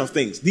these kind of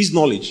things, this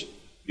knowledge,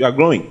 you are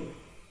growing.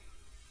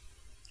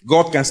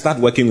 God can start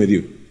working with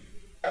you.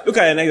 Look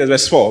at the next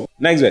verse 4.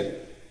 Next verse.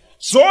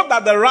 So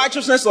that the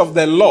righteousness of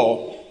the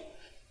law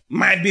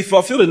might be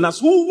fulfilled in us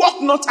who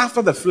walk not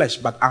after the flesh,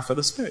 but after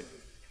the Spirit.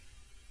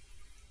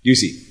 You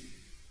see?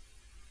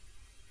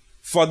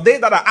 For they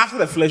that are after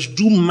the flesh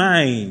do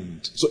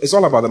mind. So it's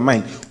all about the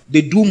mind.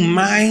 They do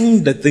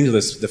mind the things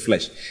of the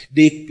flesh.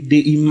 They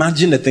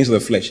imagine the things of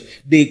the flesh.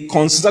 They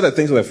consider the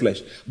things of the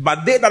flesh.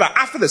 But they that are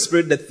after the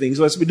Spirit, the things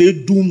of the Spirit,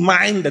 they do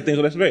mind the things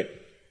of the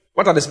Spirit.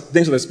 What are the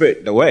things of the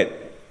Spirit? The Word.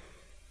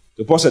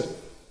 The Paul said,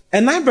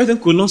 and I, brethren,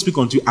 could not speak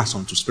unto you as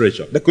unto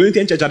spiritual. The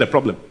Corinthian church had a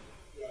problem.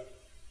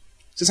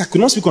 It says, I could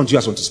not speak unto you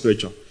as unto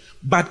spiritual,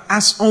 but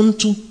as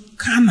unto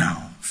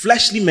carnal,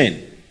 fleshly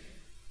men,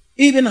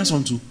 even as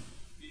unto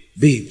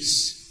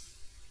babes.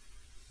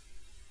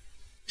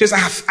 It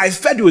says, I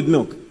fed you with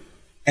milk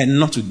and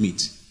not with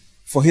meat,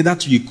 for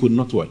hitherto you could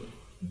not what?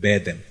 Bear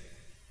them.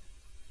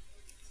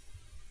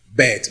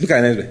 Bear it. Look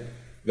at the next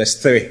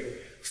verse 3.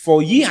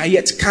 For ye are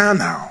yet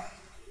carnal.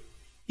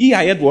 Ye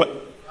are yet what?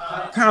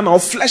 Carnal,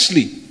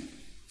 fleshly.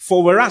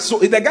 For whereas, so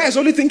the guy is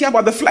only thinking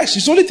about the flesh.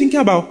 He's only thinking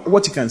about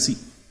what he can see.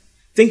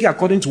 Thinking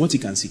according to what he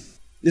can see.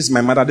 This is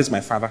my mother, this is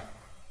my father.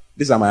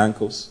 These are my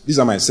uncles. These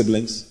are my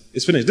siblings.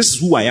 It's finished. This is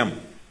who I am.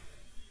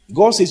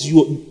 God says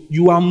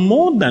you are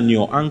more than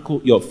your uncle,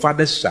 your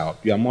father's child.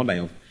 You are more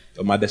than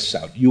your mother's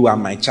child. You are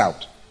my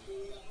child.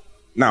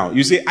 Now,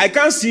 you say, I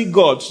can't see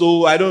God,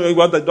 so I don't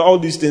know about all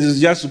these things. It's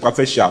just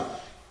superficial.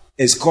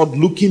 It's called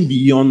looking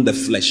beyond the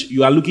flesh.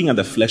 You are looking at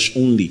the flesh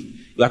only.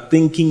 You are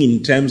thinking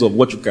in terms of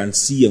what you can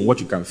see and what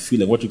you can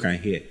feel and what you can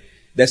hear.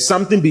 There's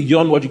something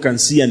beyond what you can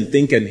see and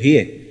think and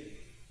hear.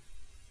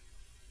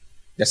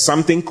 There's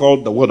something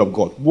called the Word of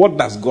God. What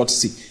does God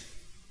see?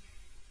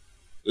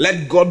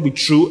 Let God be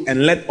true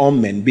and let all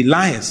men be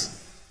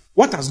liars.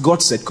 What has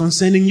God said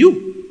concerning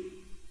you?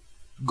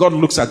 God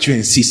looks at you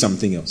and sees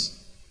something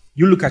else.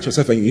 You look at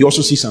yourself and you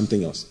also see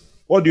something else.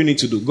 What do you need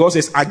to do? God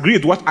says, agree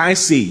with what I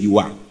say you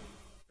are,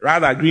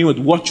 rather agreeing with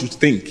what you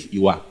think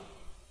you are.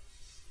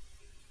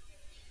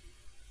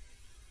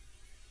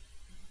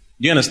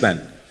 Do you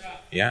understand?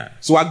 Yeah.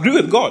 So agree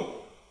with God.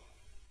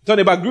 Tell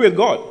them, agree with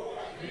God.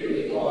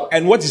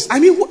 And what is,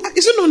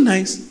 is it not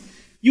nice?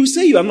 You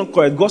say you are not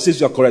correct. God says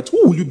you are correct.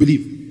 Who will you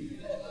believe?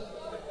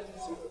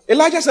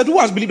 Elijah said, who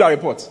has believed our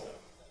report?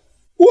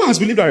 Who has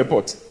believed our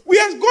report?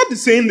 God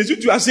is saying this.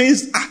 You are saying,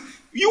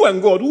 you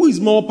and God, who is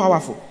more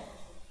powerful?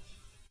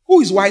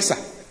 Who is wiser?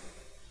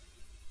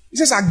 He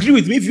says, agree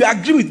with me. If you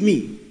agree with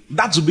me,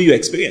 that will be your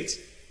experience.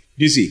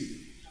 Do you see?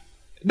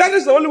 That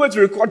is the only way to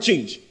record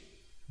change.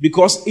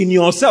 Because in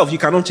yourself, you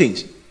cannot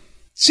change.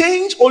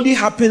 Change only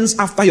happens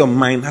after your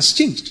mind has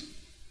changed.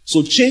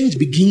 So change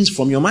begins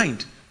from your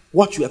mind.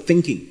 What you are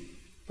thinking.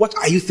 What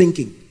are you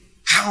thinking?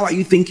 How are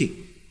you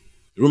thinking?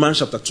 Romans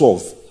chapter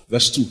 12,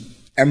 verse 2.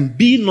 And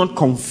be not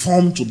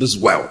conformed to this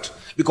world.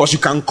 Because you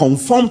can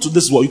conform to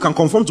this world. You can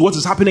conform to what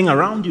is happening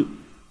around you.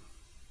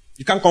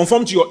 You can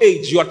conform to your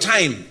age, your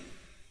time.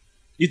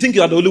 You think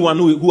you are the only one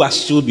who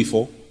has chilled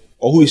before?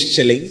 Or who is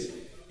chilling?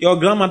 Your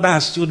grandmother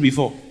has chilled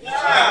before.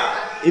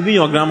 Even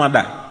your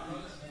grandmother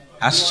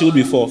has chilled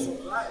before.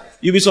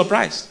 You'll be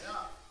surprised.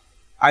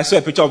 I saw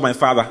a picture of my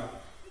father.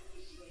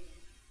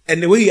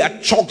 And the way he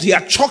had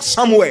chalked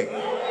somewhere.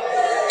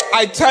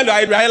 I tell you,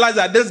 I realized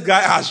that this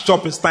guy has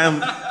chopped his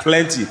time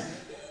plenty.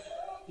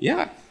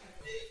 Yeah.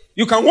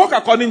 You can walk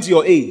according to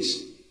your age,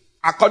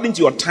 according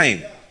to your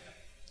time.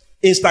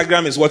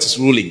 Instagram is what is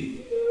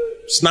ruling.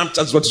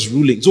 Snapchat is what is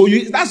ruling. So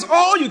that's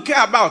all you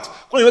care about.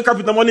 When you wake up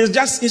in the morning, it's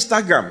just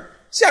Instagram.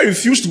 See, I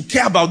refuse to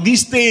care about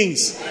these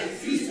things.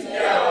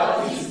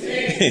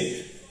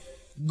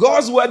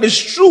 God's word is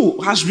true,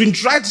 has been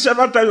tried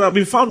several times and has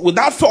been found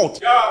without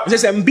fault. It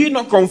says, and be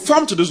not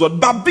conformed to this world,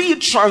 but be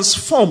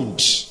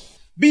transformed.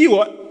 Be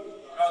what?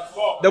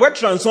 Transformed. The word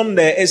transformed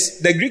there is,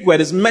 the Greek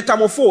word is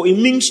metamorpho.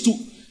 It means to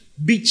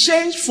be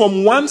changed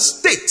from one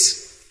state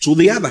to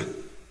the other.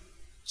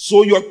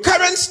 So your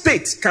current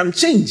state can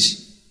change.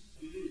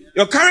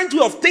 Your current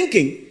way of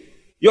thinking,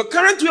 your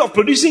current way of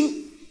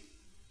producing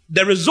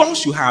the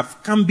results you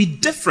have can be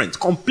different,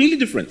 completely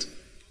different.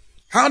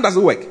 How does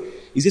it work?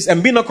 He says,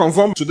 and be not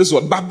conformed to this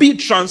world, but be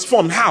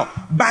transformed. How?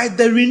 By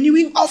the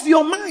renewing of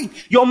your mind.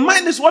 Your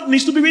mind is what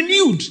needs to be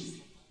renewed.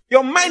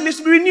 Your mind needs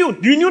to be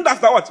renewed. Renewed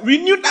after what?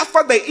 Renewed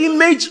after the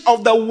image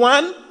of the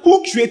one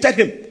who created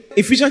him.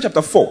 Ephesians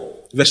chapter 4,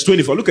 verse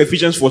 24. Look at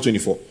Ephesians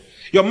 4:24.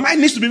 Your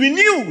mind needs to be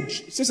renewed.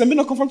 It says, and be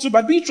not conformed to it,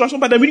 but be transformed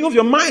by the renewing of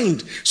your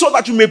mind, so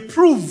that you may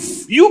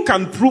prove. You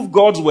can prove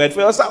God's word for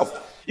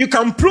yourself. You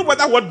can prove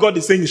whether what God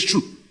is saying is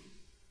true.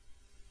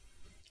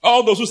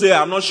 All those who say,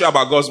 I'm not sure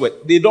about God's word,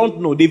 they don't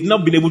know. They've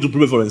not been able to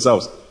prove it for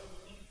themselves.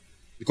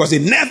 Because they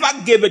never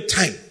gave it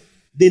time.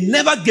 They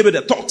never gave it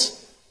a thought.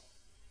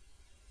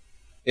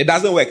 It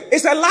doesn't work.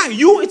 It's a lie.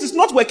 It is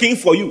not working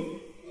for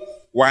you.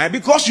 Why?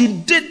 Because you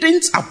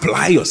didn't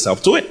apply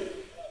yourself to it.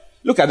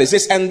 Look at this. It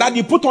says, and that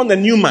you put on the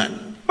new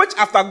man, which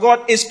after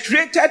God is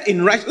created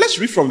in right. Let's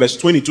read from verse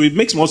 22. It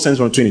makes more sense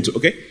from 22,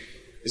 okay?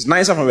 It's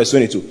nicer from verse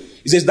 22.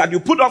 It says that you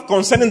put off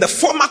concerning the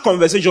former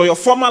conversation or your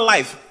former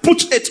life.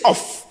 Put it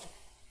off.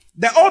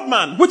 The old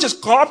man, which is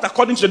corrupt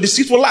according to the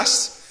deceitful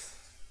lust,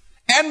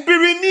 and be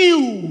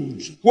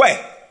renewed.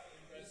 Where?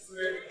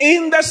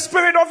 In the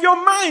spirit of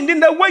your mind, in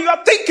the way you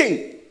are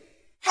thinking.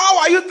 How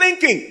are you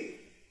thinking?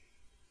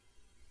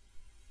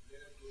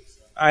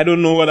 I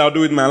don't know what I'll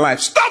do with my life.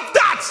 Stop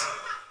that!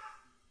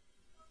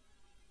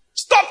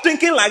 Stop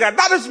thinking like that.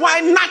 That is why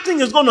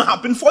nothing is going to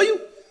happen for you.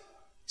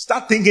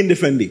 Start thinking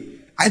differently.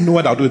 I know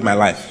what I'll do with my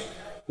life.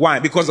 Why?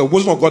 Because the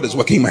wisdom of God is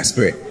working in my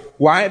spirit.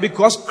 Why?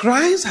 Because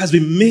Christ has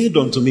been made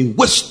unto me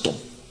wisdom.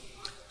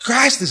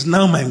 Christ is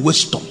now my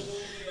wisdom.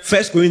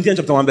 1 Corinthians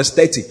chapter 1 verse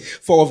 30.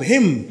 For of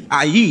him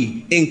are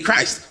ye in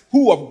Christ,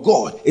 who of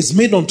God is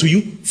made unto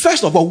you,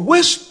 first of all,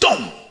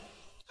 wisdom.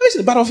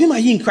 But of him are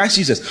ye in Christ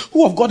Jesus,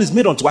 who of God is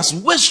made unto us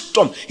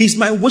wisdom. He's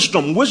my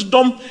wisdom.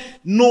 Wisdom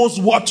knows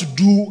what to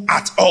do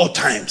at all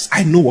times.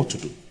 I know what to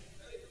do.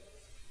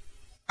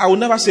 I will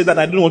never say that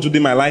I don't know what to do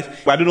in my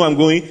life, but I don't know where I'm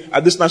going.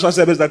 At this national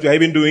service that we are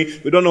even doing,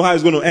 we don't know how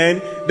it's going to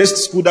end.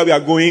 This school that we are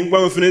going,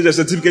 when we finish the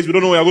certificates, we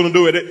don't know what we are going to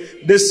do with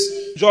it.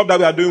 This job that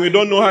we are doing, we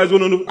don't know how it's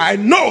going to do. I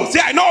know. Say,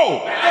 I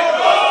know. I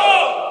know.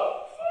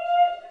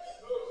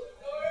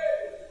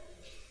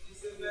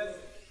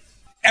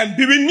 And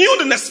be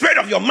renewed in the spirit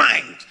of your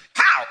mind.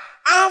 How?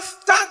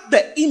 After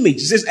the image,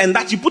 it says, and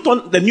that you put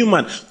on the new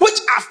man, which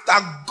after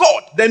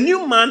God, the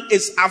new man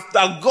is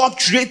after God,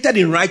 created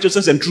in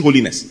righteousness and true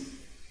holiness.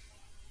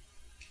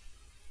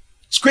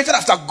 It's created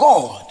after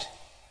God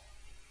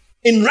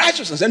in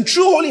righteousness and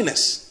true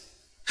holiness.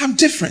 I'm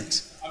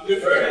different.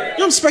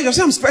 I'm special.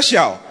 Say I'm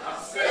special.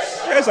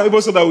 Yes, some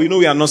people say that we know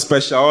we are not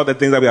special. All the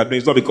things that we are doing,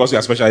 it's not because we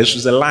are special. It's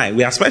just a lie.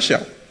 We are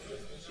special.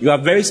 You are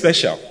very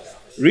special.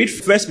 Read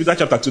 1 Peter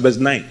chapter 2 verse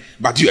 9.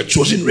 But you are a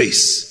chosen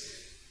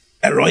race,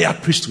 a royal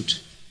priesthood,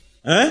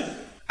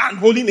 and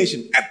holy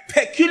nation, a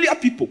peculiar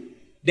people.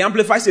 The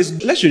Amplified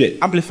says, let's read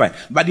it. Amplify.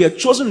 But they are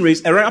chosen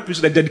race, a royal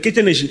priesthood, a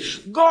dedicated nation,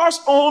 God's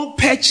own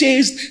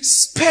purchased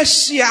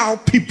special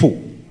people.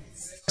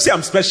 Say,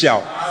 I'm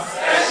special. I'm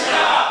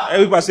special.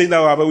 Everybody saying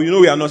that, but we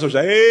know we are not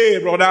special. Hey,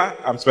 brother,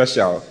 I'm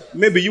special.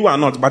 Maybe you are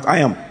not, but I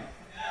am.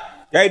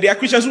 Yeah, there are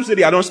Christians who say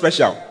they are not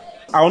special.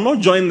 I will not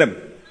join them.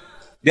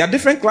 There are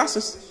different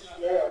classes.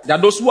 There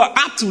are those who are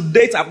up to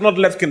date, have not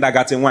left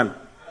kindergarten 1.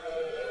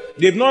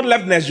 They've not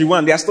left nursery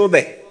 1. They are still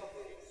there.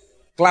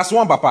 Class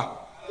 1, Papa.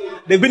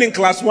 They've been in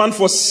class 1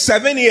 for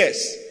 7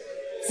 years,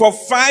 for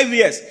 5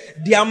 years.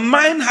 Their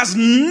mind has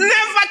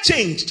never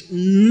changed.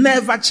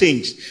 Never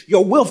changed.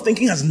 Your way of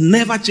thinking has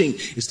never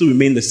changed. It still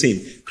remains the same.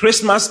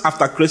 Christmas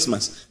after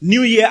Christmas.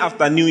 New Year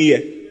after New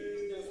Year.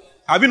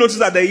 Have you noticed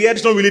that the year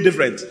is not really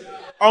different?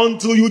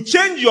 Until you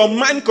change your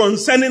mind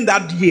concerning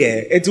that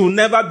year, it will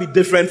never be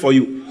different for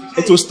you.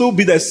 It will still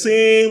be the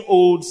same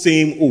old,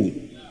 same old.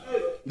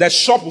 The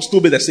shop will still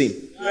be the same.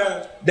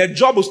 The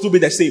job will still be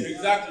the same.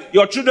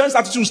 Your children's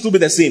attitude will still be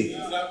the same.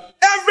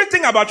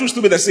 Everything about you will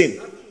still be the same.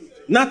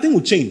 Nothing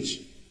will change.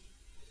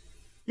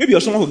 Maybe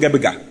your stomach will get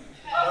bigger.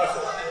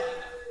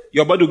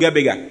 Your body will get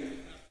bigger.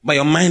 But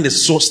your mind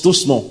is still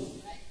small.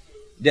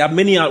 There are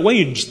many, when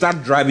you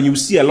start driving, you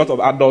see a lot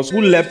of adults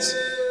who left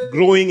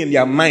growing in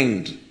their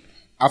mind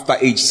after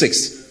age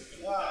 6.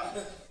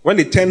 When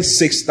they turned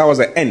 6, that was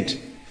the end.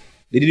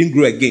 They didn't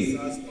grow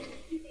again.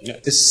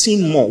 It's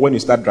seen more when you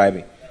start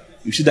driving.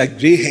 You see that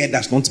gray hair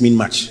does not mean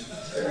much.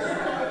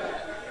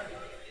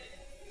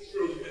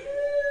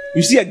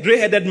 You see a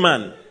gray-headed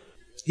man.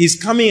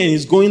 He's coming and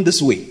he's going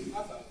this way.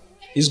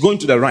 He's going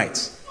to the right.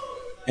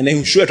 And then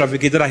he'll show a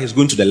traffic that he's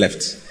going to the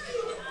left.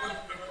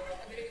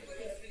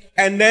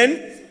 And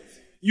then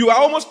you are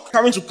almost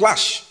coming to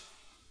clash.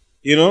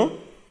 You know?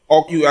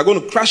 Or you are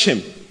going to crash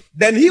him.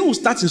 Then he will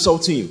start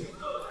insulting you.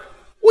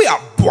 We are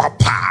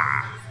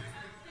boapa.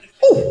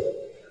 Oh,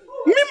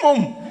 me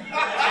mom.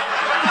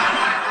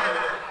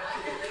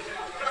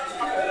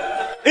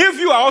 If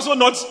you are also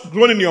not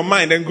grown in your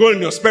mind and grown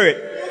in your spirit,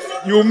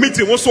 you will meet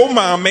him also,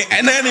 mommy,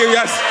 and then he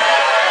just.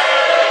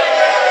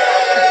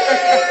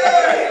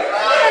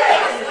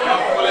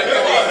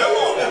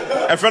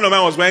 A friend of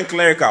mine was wearing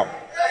clerical.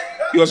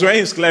 He was wearing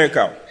his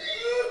clerical.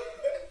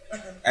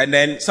 And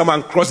then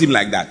someone crossed him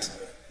like that.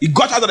 He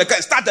got out of the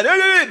car, started.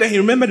 Then he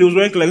remembered he was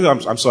wearing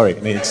clerical. I'm sorry.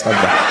 And then he sat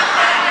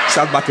back.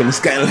 Sat back in his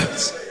car and left.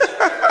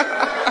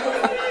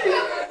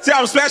 Say,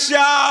 I'm special.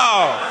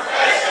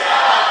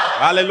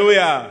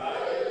 Hallelujah.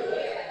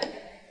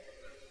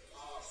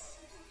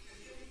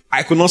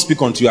 I could not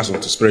speak unto you as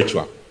unto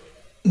spiritual.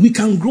 We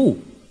can grow.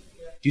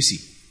 You see,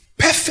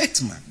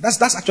 perfect man.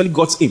 That's actually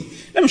God's aim.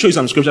 Let me show you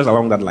some scriptures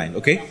along that line,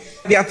 okay?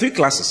 There are 3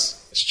 classes.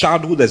 There's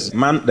childhood, there's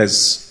man,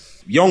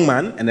 there's young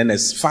man, and then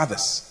there's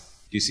fathers.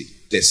 You see,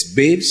 there's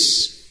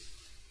babes,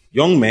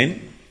 young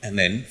men, and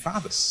then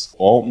fathers.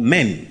 Or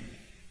men.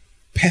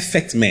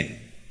 Perfect men.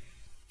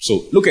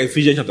 So, look at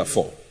Ephesians chapter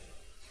 4.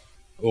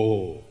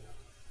 Oh.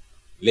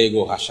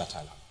 Lego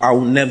Hashatala. I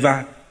will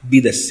never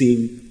be the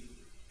same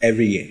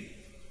every year.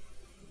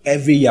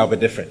 Every year I'll be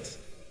different.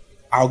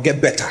 I'll get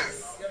better.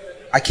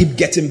 I keep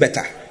getting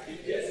better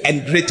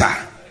and greater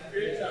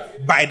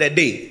by the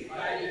day.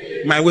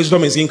 My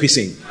wisdom is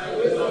increasing.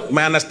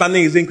 My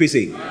understanding is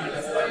increasing.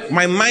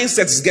 My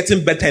mindset is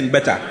getting better and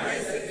better.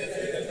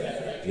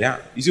 Yeah.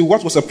 You see,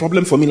 what was a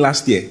problem for me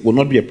last year will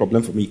not be a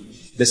problem for me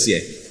this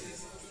year.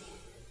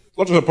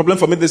 What was a problem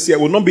for me this year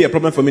will not be a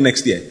problem for me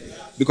next year.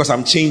 Because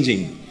I'm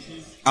changing.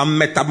 I'm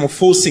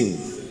metamorphosing.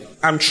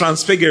 I'm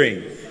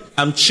transfiguring.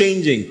 I'm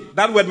changing.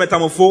 That word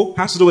metamorpho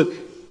has to do with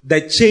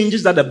the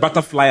changes that the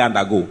butterfly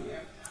undergo.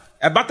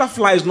 A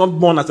butterfly is not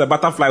born as a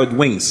butterfly with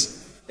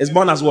wings. It's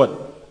born as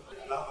what?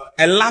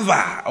 A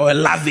larva or a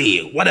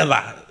larvae,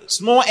 whatever.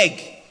 Small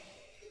egg.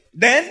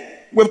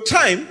 Then, with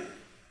time,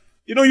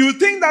 you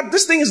think that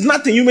this thing is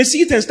nothing. You may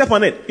see it and step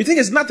on it. You think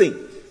it's nothing.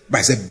 But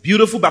it's a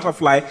beautiful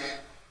butterfly,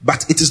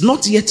 but it is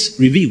not yet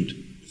revealed.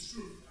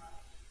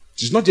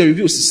 It is not yet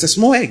revealed. It's a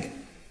small egg.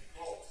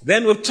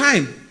 Then with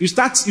time, you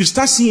start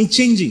seeing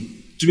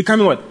changing to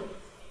becoming what?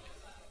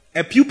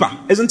 A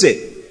pupa, isn't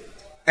it?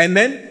 And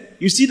then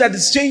you see that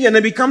it's changing and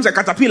it becomes a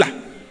caterpillar.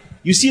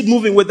 You see it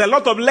moving with a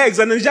lot of legs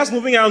and it's just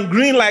moving around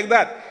green like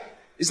that.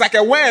 It's like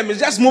a worm. It's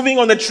just moving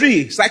on the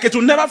tree. It's like it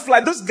will never fly.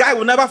 This guy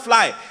will never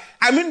fly.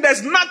 I mean,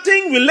 there's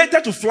nothing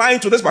related to flying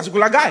to this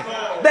particular guy.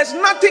 There's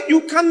nothing.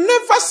 You can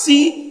never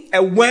see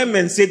a worm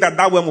and say that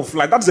worm will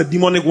fly. That's a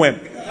demonic worm.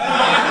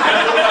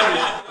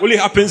 Only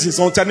happens in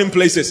some certain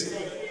places.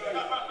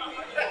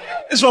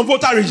 It's from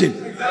Volta region.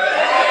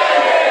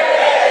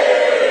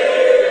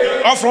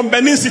 Or from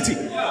Benin City.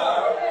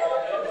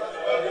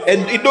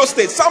 And in those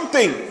states,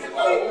 something.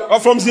 Or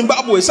from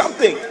Zimbabwe,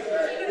 something.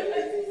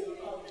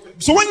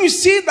 So when you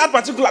see that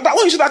when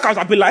you see that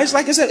caterpillar, it's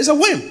like it's a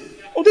worm.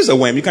 Oh, this is a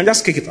worm. You can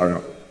just kick it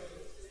around.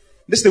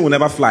 This thing will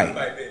never fly.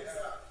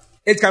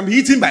 It can be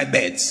eaten by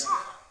birds.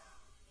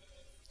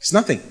 It's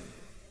nothing.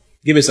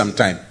 Give it some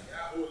time.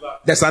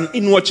 There's an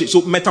inward change.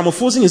 So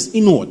metamorphosing is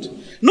inward.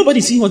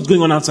 Nobody's seeing what's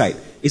going on outside.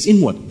 It's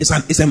inward.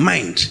 It's a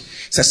mind.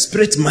 It's a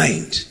spirit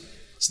mind.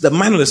 It's the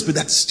mind of the spirit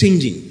that's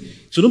changing.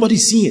 So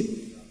nobody's seeing it.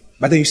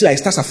 But then you see that it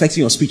starts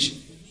affecting your speech.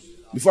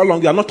 Before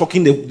long, you are not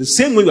talking the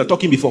same way you were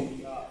talking before.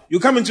 You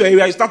come into an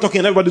area, you start talking,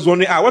 and everybody's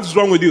wondering, what is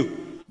wrong with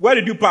you? Where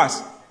did you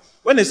pass?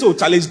 When they say, oh,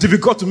 Charlie, it's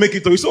difficult to make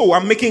it. You say, oh,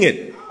 I'm making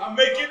it. I'm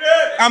making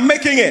it. I'm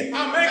making it.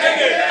 I'm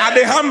making it. At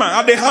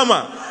the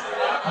hammer.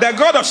 The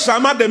God of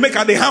Shammah, they make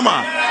at the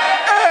hammer.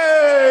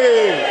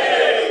 Hey!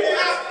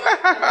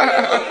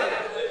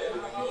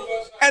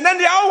 And then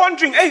they are all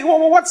wondering, hey,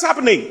 what's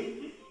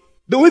happening?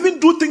 They will even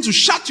do things to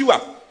shut you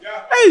up.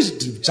 Hey,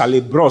 Charlie,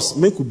 bros,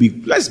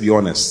 let's be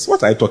honest.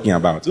 What are you talking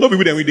about? You know,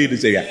 people that we did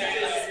this area.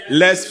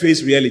 Let's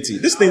face reality.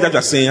 This thing that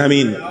you're saying, I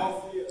mean,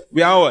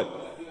 we are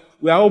what?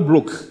 We are all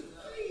broke.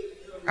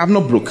 I'm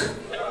not broke.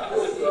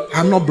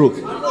 I'm not broke.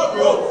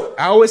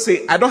 I always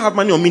say, I don't have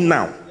money on me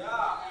now.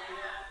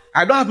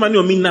 I don't have money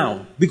on me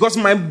now because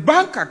my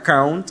bank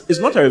account is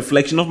not a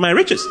reflection of my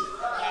riches.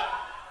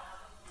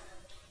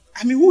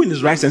 I mean, who in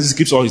his right senses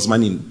keeps all his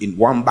money in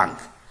one bank?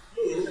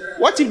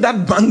 What if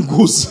that bank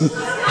goes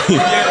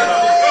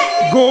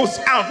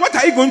out? What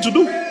are you going to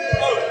do?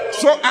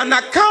 So an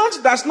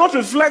account does not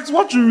reflect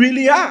what you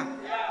really are.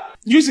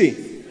 You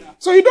see?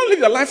 So you don't live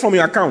your life from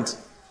your account.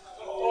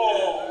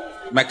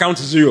 My account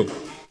is zero.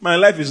 My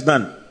life is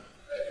done.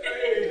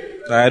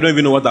 I don't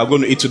even know what I'm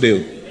going to eat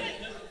today.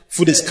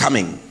 Food is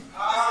coming.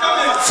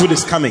 Food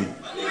is coming.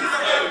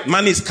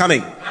 Money is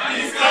coming.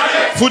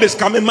 Food is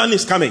coming. Money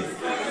is coming.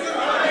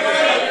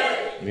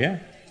 Yeah.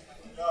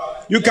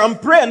 You can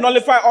pray and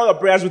nullify all your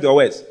prayers with your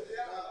words.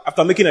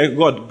 After making a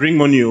God, bring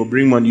money,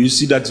 bring money. You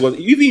see that's what,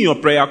 even in your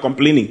prayer,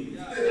 complaining.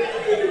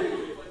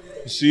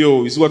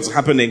 You see what's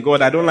happening.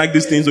 God, I don't like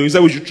these things. So you say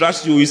we should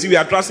trust you. You see, we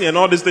are trusting and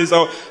all these things.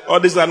 All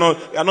these are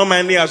not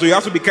my near. So you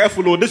have to be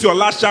careful. Oh, this is your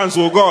last chance,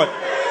 oh God.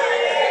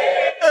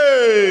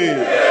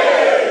 Hey.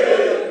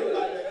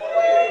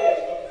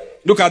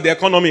 Look at the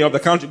economy of the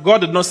country.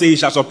 God did not say he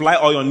shall supply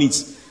all your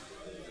needs.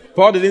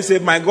 Paul didn't say,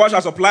 my God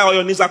shall supply all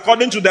your needs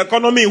according to the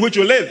economy in which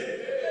you live.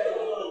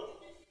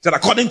 He said,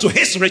 according to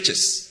his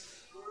riches.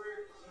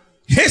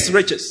 His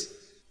riches.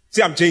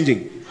 See, I'm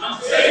changing.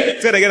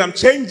 Say it again, I'm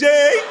changing.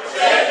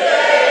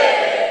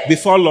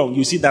 Before long,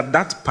 you see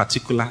that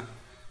particular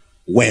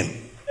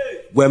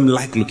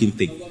worm-like looking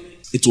thing,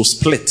 it will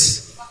split.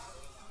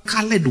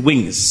 Colored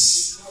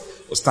wings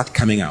will start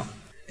coming out.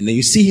 And then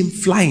you see him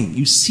flying.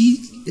 You see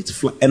it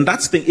fly. And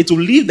that thing, it will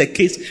leave the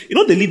case. You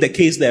know they leave the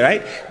case there,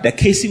 right? The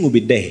casing will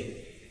be there.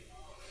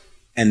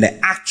 And the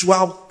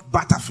actual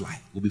butterfly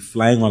will be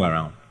flying all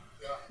around.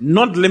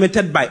 Not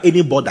limited by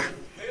any border.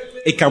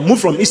 It can move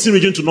from eastern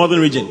region to northern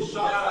region.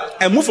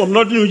 And move from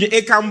northern region.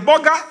 It can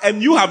bugger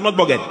and you have not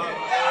buggered.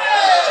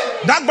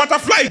 That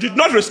butterfly did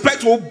not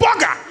respect will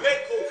bugger.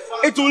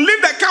 It will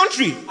leave the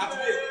country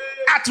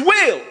at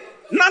will.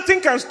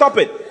 Nothing can stop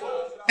it.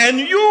 And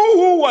you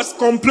who was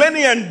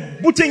complaining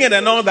and booting it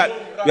and all that,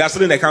 you are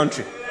still in the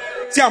country.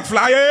 See, I'm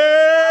flying.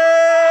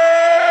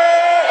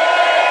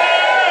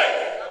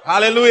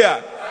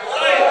 Hallelujah.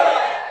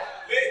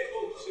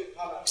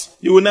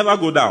 You will never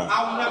go down.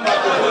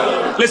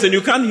 Listen,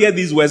 you can't hear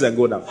these words and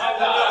go down.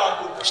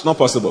 It's not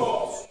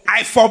possible.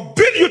 I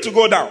forbid you to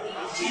go down.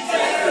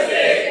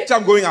 So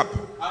I'm going up.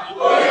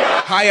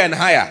 Higher and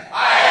higher.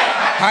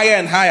 Higher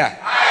and higher.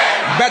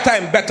 Better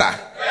and better.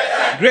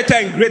 Greater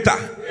and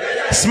greater.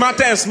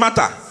 Smarter and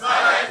smarter.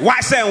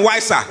 Wiser and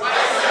wiser.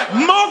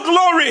 More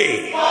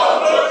glory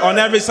on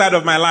every side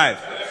of my life.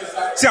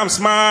 See, I'm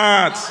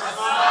smart.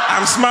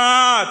 I'm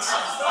smart.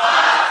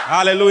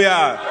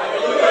 Hallelujah.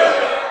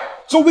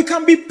 So we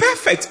can be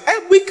perfect.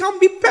 And we can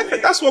be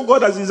perfect. That's what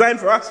God has designed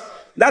for us.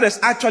 That is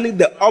actually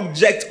the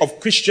object of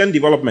Christian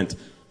development.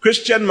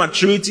 Christian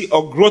maturity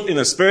or growth in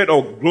the spirit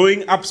or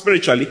growing up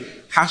spiritually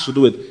has to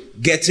do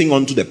with getting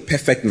onto the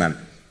perfect man.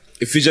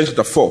 Ephesians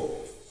chapter 4.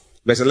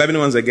 Verse 11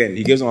 once again.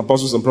 He gives some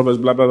apostles and prophets,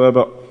 blah, blah, blah,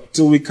 blah.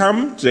 Till we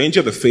come to the age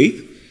of the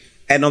faith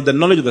and of the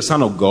knowledge of the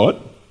Son of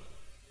God.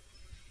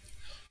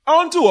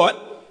 Unto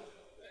what?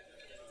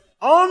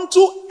 Unto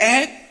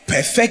a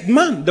perfect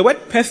man. The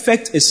word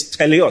perfect is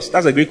teleos.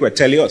 That's a Greek word,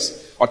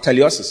 teleos or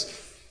teleosis.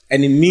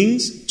 And it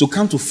means to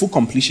come to full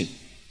completion.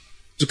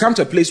 To come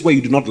to a place where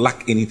you do not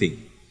lack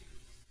anything.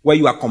 Where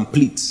you are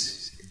complete.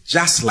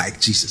 Just like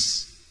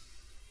Jesus.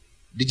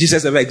 Did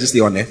Jesus ever exist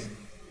here on earth?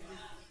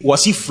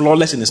 Was he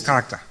flawless in his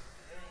character?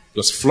 He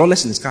was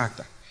flawless in his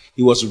character.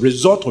 He was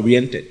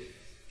result-oriented.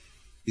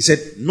 He said,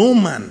 no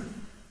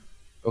man.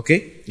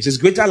 Okay? He says,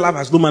 greater love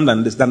has no man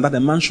than this, than that a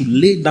man should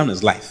lay down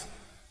his life.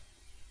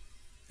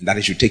 And that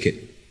he should take it.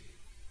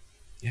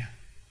 Yeah.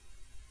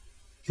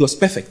 He was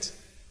perfect.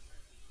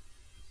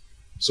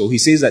 So he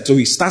says that, so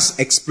he starts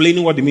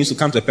explaining what it means to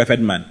come to a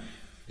perfect man.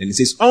 Then he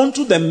says,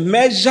 unto the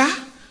measure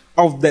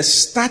of the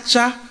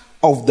stature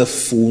of the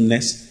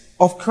fullness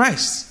of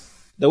Christ.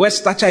 The word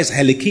stature is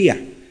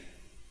helikia.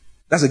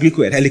 That's a Greek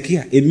word,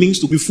 helikia. It means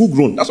to be full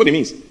grown. That's what it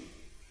means.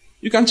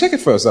 You can check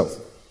it for yourself.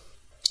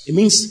 It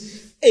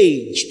means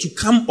age, to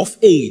come of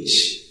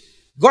age.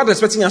 God is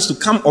expecting us to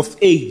come of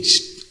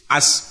age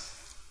as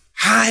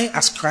high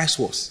as Christ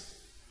was.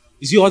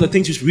 You see all the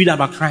things you read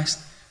about Christ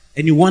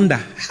and you wonder,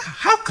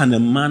 how can a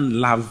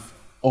man love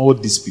all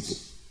these people?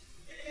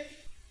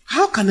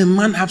 How can a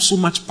man have so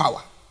much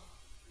power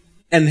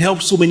and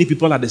help so many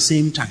people at the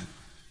same time?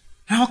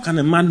 How can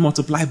a man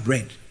multiply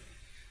bread?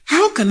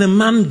 How can a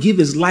man give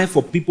his life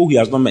for people he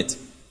has not met?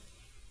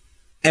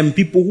 And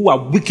people who are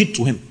wicked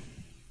to him?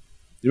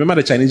 You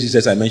remember the Chinese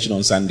Jesus I mentioned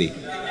on Sunday?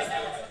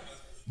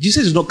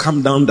 Jesus did not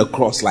come down the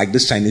cross like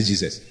this Chinese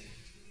Jesus.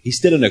 He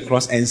stayed on the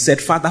cross and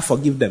said, Father,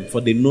 forgive them,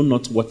 for they know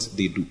not what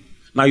they do.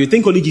 Now you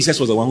think only Jesus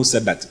was the one who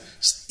said that.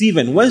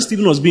 Stephen, when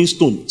Stephen was being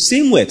stoned,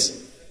 same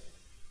words.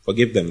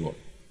 Forgive them, Lord.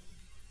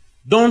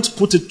 Don't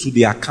put it to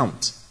their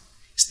account.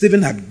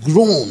 Stephen had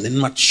grown and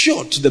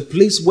matured to the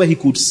place where he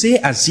could say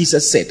as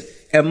Jesus said.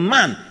 A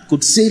man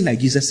could say like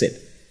Jesus said.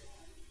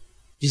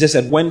 Jesus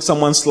said, when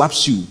someone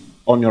slaps you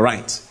on your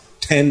right,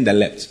 turn the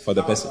left for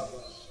the person.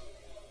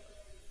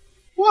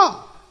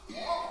 Wow.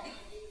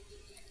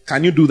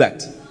 Can you do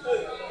that?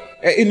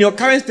 In your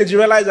current stage, you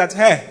realize that,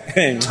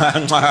 hey,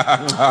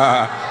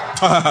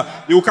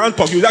 you can't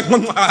talk. You just,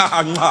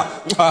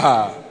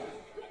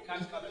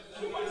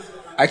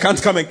 I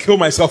can't come and kill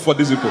myself for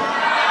these people.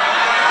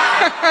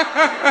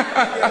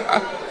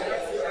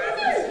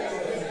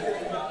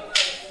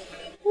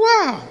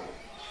 Wow.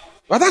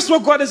 But that's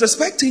what God is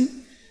expecting.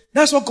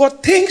 That's what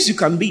God thinks you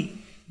can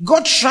be.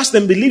 God trusts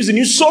and believes in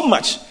you so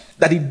much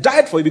that He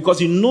died for you because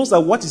He knows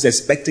that what He's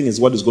expecting is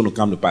what is going to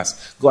come to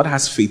pass. God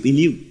has faith in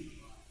you.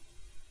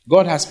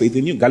 God has faith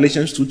in you.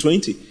 Galatians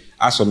 2:20.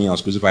 As for me, I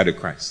was crucified with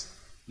Christ.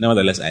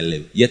 Nevertheless, I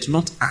live. Yet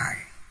not I.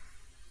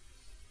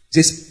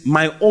 It says,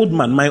 my old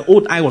man, my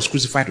old I was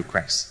crucified with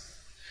Christ.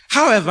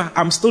 However,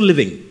 I'm still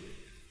living.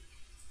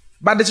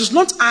 But it is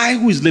not I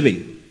who is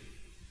living,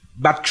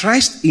 but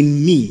Christ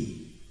in me.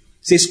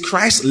 It says,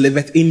 Christ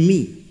liveth in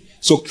me.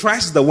 So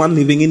Christ is the one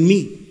living in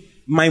me.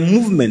 My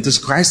movement is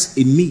Christ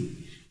in me.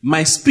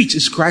 My speech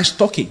is Christ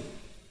talking.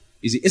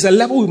 You see, it's a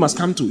level we must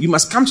come to. You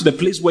must come to the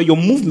place where your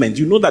movement,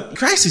 you know that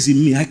Christ is in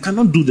me. I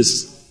cannot do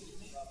this.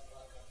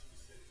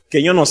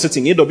 Kenyon was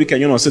sitting, AW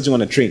Kenyon was sitting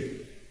on a train.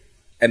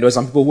 And there were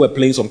some people who were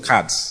playing some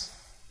cards.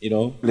 You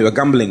know, they were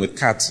gambling with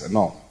cards and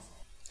all.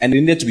 And they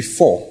needed to be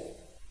 4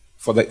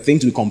 for the thing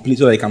to be complete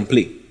so that they can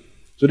play.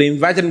 So they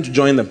invited him to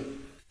join them.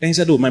 Then he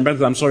said, oh, my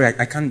brother, I'm sorry,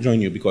 I can't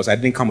join you because I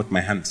didn't come with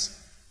my hands.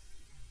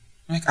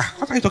 I'm like,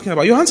 what are you talking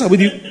about? Your hands are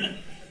with you.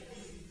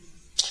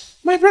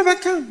 My brother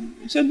came.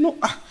 He said, no,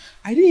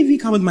 I didn't even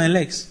come with my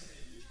legs.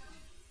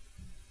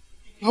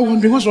 You're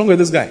wondering what's wrong with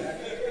this guy.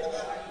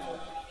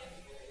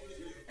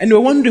 And they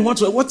were wondering,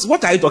 what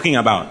are you talking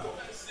about?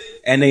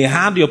 And he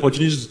had the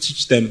opportunity to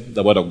teach them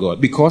the word of God.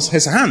 Because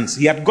his hands,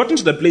 he had gotten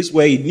to the place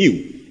where he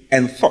knew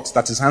and thought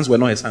that his hands were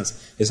not his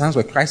hands. His hands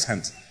were Christ's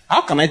hands.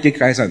 How can I take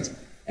Christ's hands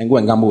and go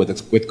and gamble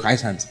with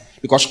Christ's hands?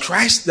 Because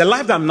Christ, the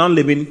life that I'm now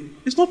living,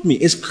 it's not me.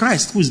 It's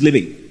Christ who is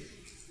living.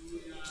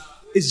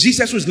 It's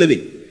Jesus who is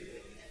living.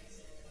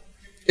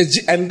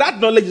 And that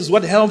knowledge is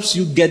what helps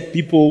you get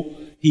people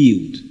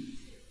healed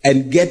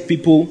and get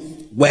people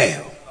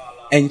well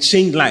and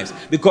change lives.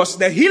 Because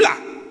the healer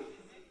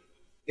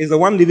is the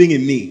one living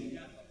in me.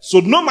 So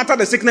no matter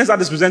the sickness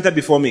that is presented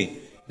before me,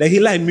 the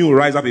healer in me will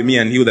rise up in me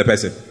and heal the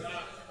person.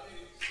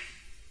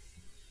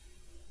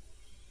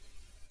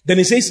 Then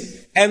he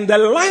says, and the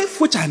life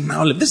which I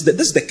now live, this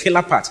is the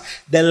killer part.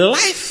 The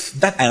life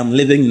that I am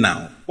living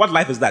now. What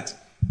life is that?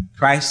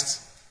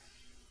 Christ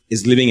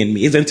is living in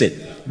me, isn't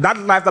it? That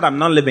life that I'm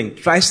now living,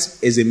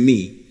 Christ is in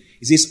me.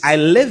 He says, I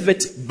live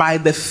it by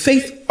the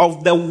faith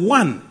of the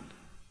one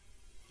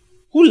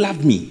who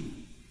loved me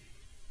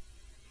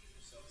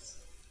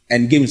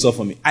and gave himself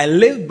for me. I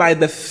live by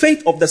the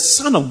faith of the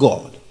Son of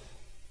God.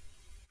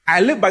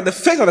 I live by the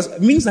faith of the...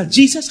 It means that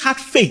Jesus had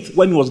faith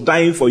when he was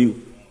dying for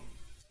you.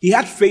 He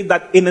had faith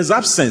that in his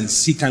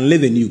absence, he can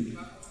live in you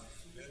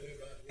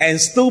and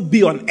still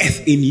be on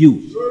earth in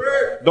you.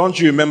 Don't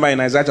you remember in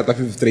Isaiah chapter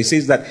 53, it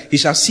says that he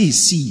shall see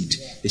his seed,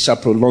 he shall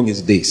prolong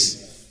his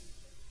days.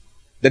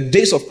 The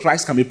days of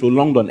Christ can be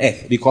prolonged on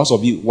earth because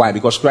of you. Why?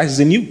 Because Christ is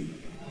in you.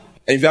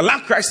 And if you allow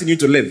Christ in you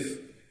to live,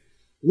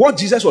 what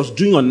Jesus was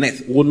doing on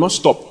earth will not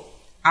stop.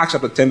 Acts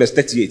chapter 10 verse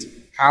 38.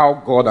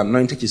 How God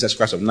anointed Jesus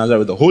Christ of Nazareth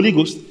with the Holy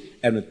Ghost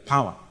and with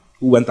power,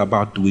 who went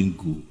about doing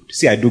good.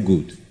 See, I do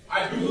good.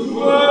 I do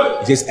good.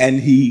 He says, and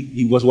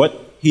he was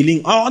what?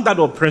 Healing all that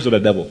were oppressed of the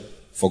devil.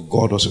 For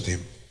God was with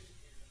him.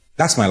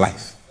 That's my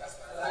life. That's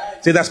my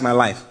life. Say, that's my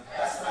life.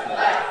 That's my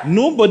life.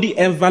 Nobody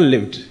ever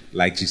lived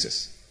like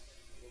Jesus.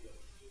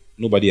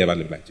 Nobody ever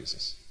lived like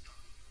Jesus.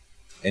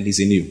 And he's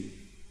in you.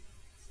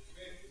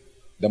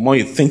 The more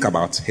you think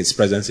about his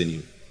presence in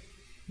you,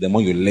 the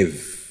more you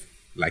live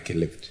like he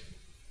lived.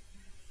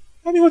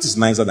 I mean, what is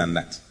nicer than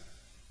that?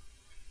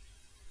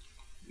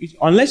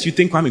 Unless you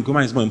think Kwame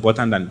Nkrumah is more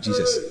important than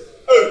Jesus.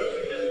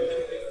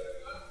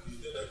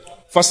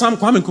 For some,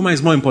 Kwame Nkrumah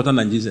is more important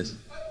than Jesus.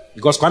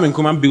 Because Kwame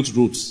Nkrumah built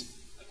roads.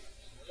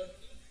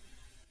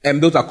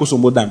 And built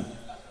Akosombo Dam.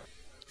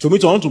 To me,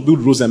 to want to build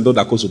roads and build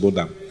Akosombo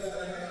Dam,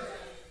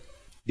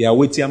 they are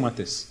weightier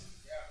matters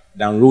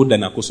than road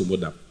and Akosombo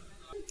Dam.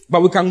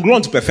 But we can grow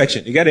into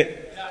perfection. You get it?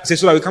 It says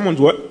so that we come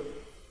onto what?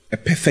 A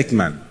perfect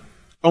man.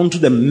 Onto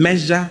the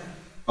measure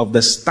of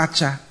the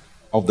stature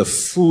of the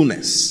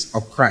fullness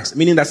of Christ.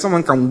 Meaning that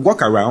someone can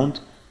walk around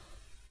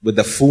with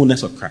the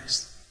fullness of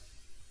Christ.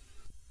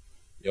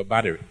 Your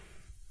battery.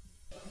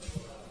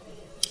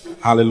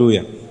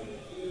 Hallelujah.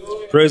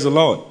 Praise the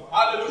Lord.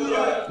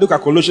 Hallelujah. Look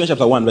at Colossians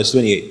chapter 1 verse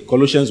 28.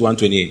 Colossians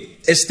 1:28.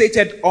 It's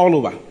stated all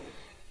over.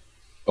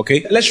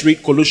 Okay, let's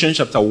read Colossians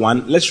chapter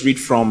 1. Let's read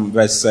from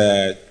verse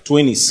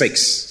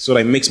 26 so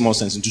that it makes more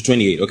sense into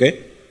 28,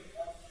 okay?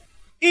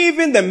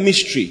 Even the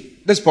mystery,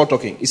 that's Paul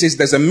talking. He says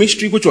there's a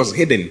mystery which was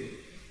hidden.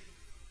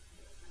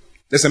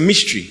 There's a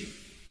mystery.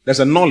 There's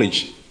a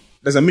knowledge.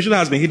 There's a mystery that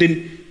has been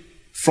hidden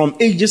from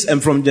ages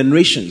and from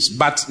generations.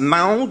 But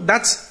now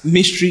that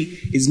mystery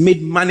is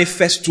made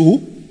manifest to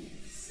who?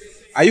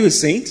 Are you a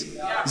saint?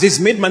 It says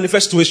made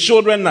manifest to his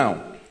children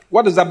now.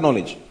 What is that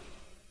knowledge?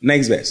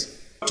 Next verse.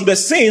 To the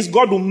saints,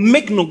 God will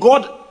make known.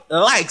 God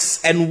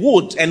likes and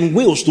would and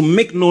wills to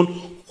make known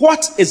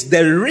what is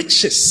the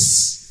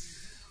riches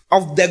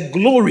of the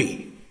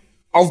glory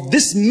of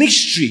this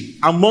mystery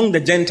among the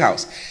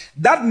Gentiles.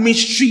 That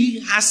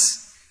mystery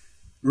has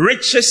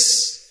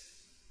riches,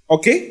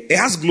 okay? It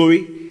has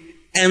glory,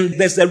 and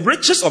there's the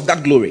riches of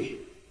that glory.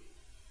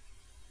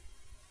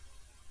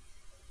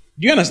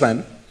 Do you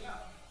understand?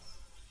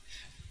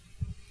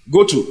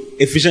 Go to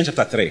Ephesians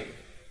chapter 3,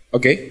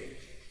 okay?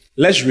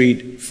 Let's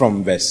read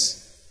from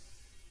verse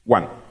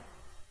 1.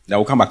 Then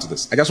we'll come back to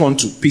this. I just want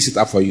to piece it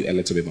up for you a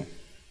little bit more.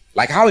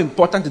 Like how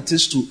important it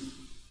is to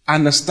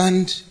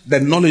understand the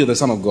knowledge of the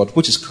Son of God,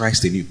 which is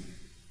Christ in you,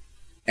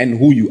 and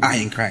who you are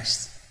in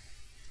Christ,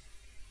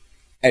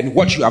 and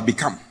what you have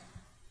become.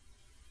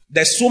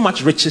 There's so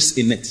much riches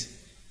in it.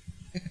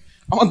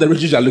 All the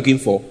riches you are looking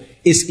for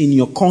is in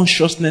your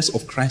consciousness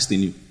of Christ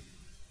in you.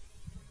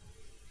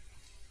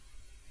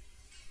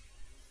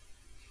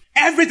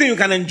 Everything you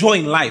can enjoy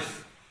in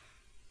life.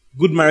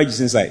 Good marriage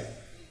is inside.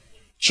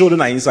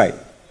 Children are inside.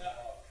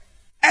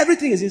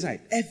 Everything is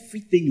inside.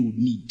 Everything you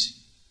need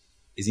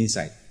is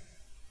inside.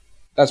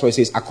 That's why it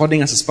says,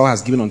 according as his power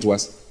has given unto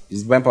us,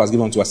 his divine power has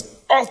given unto us,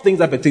 all things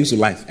that pertain to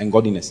life and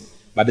godliness.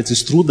 But it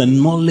is through the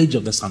knowledge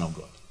of the Son of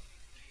God.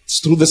 It's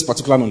through this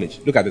particular knowledge.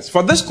 Look at this.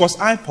 For this cause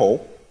I,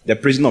 Paul, the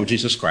prisoner of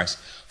Jesus Christ,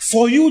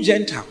 for you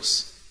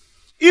Gentiles,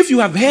 if you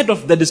have heard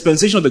of the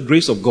dispensation of the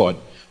grace of God,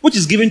 which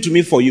is given to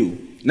me for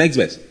you. Next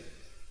verse.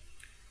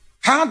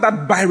 How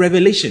that by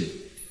revelation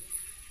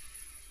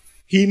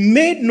he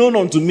made known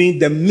unto me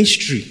the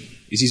mystery.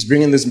 He's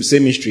bringing this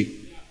same mystery.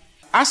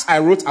 As I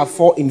wrote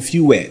afore in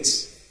few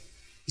words.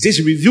 He says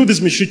he revealed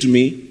this mystery to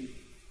me.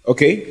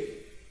 Okay?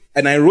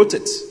 And I wrote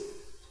it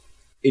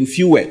in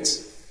few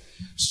words.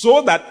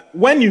 So that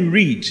when you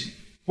read,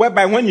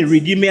 whereby when you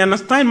read, you may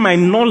understand my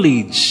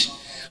knowledge,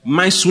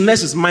 my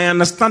sunesis, my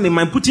understanding,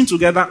 my putting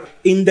together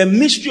in the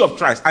mystery of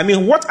Christ. I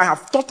mean, what I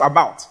have thought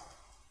about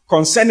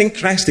concerning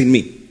Christ in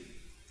me.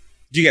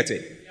 Do you get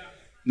it? Yeah.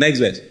 Next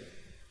verse.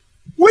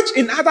 Which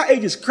in other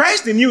ages,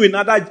 Christ in you in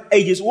other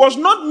ages was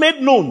not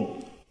made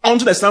known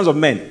unto the sons of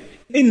men.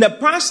 In the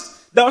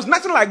past, there was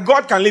nothing like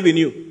God can live in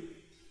you.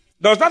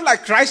 There was not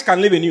like Christ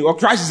can live in you or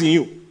Christ is in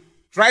you.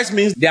 Christ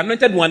means the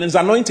anointed one is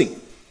anointing.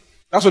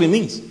 That's what it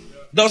means.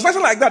 There was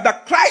nothing like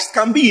that Christ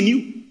can be in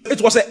you.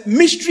 It was a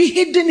mystery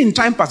hidden in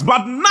time past.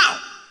 But now,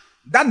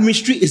 that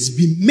mystery is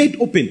being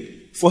made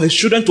open for his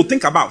children to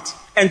think about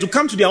and to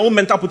come to their own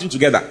mental putting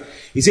together.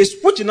 He says,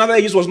 which in other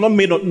ages was not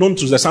made known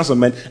to the sons of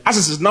men, as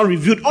it is now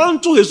revealed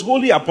unto his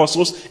holy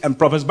apostles and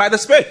prophets by the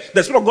Spirit.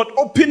 The Spirit of God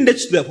opened it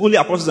to the holy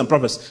apostles and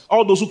prophets,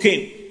 all those who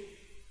came.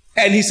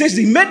 And he says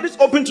he made this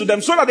open to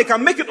them so that they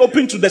can make it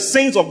open to the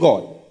saints of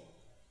God.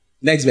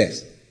 Next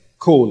verse.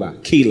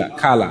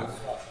 Kala.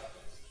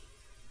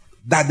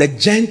 That the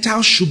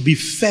Gentiles should be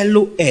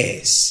fellow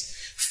heirs.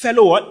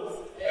 Fellow what?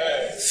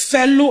 Yes.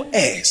 Fellow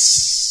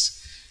heirs.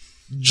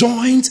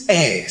 Joint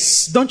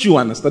heirs. Don't you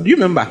understand? Do you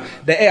remember?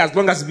 The heir, as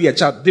long as he be a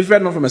child,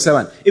 different not from a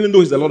servant, even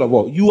though he's the Lord of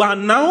all. You are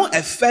now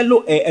a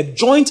fellow heir, a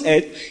joint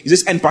heir. He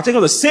says, and partake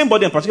of the same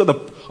body and partake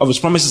of his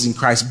promises in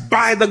Christ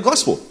by the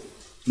gospel.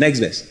 Next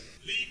verse.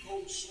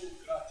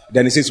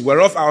 Then he says,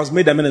 whereof I was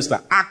made a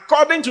minister,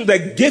 according to the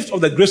gift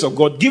of the grace of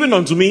God given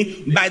unto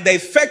me by the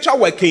effectual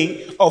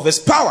working of his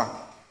power.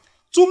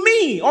 To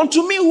me,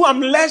 unto me who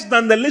am less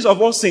than the least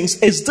of all saints,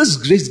 is this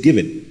grace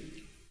given.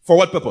 For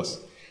what purpose?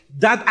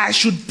 That I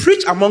should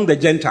preach among the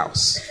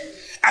Gentiles.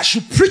 I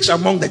should preach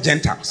among the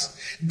Gentiles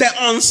the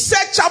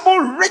unsearchable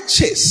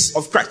riches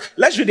of Christ.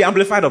 Let's read the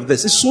Amplified of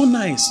this. It's so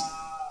nice.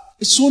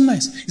 It's so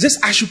nice. It says,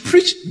 I should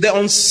preach the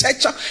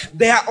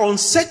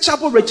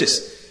unsearchable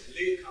riches.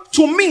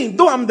 To me,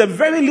 though I'm the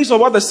very least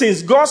of all the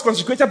saints, God's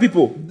consecrated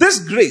people, this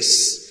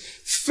grace,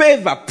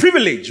 favor,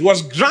 privilege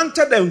was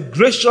granted and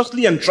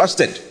graciously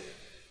entrusted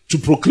to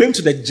proclaim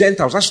to the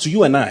Gentiles, as to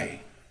you and I,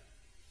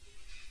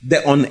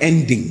 the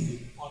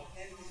unending,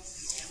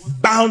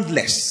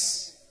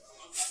 boundless,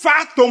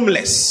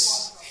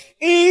 fathomless,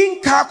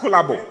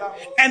 incalculable,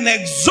 and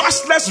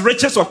exhaustless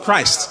riches of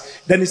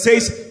Christ. Then he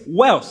says,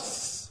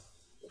 wealth,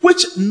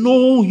 which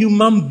no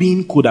human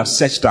being could have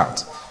searched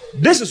out.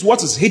 This is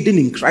what is hidden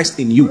in Christ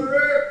in you.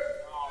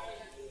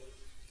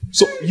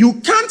 So you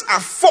can't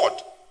afford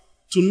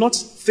to not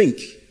think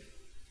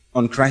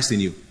on Christ in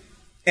you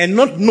and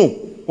not know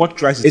what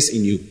Christ is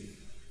in you.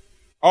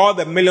 All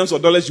the millions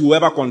of dollars you will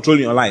ever control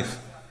in your life,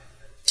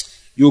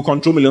 you will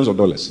control millions of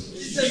dollars.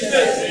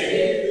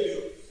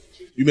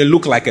 You may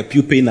look like a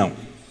pupae now,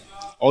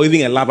 or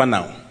even a larva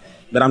now,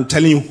 but I'm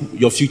telling you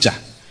your future.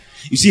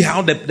 You see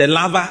how the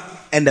larva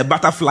and the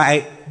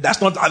butterfly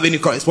does not have any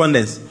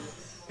correspondence.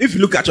 If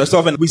you look at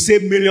yourself and we say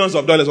millions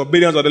of dollars or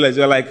billions of dollars,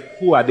 you're like,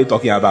 who are they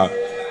talking about?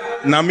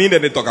 Now, me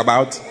that they talk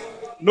about.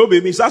 No,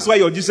 baby. That's why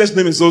your Jesus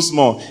name is so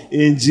small.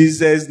 In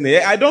Jesus'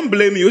 name. I don't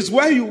blame you. It's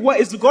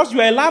because you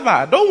are a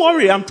lover. Don't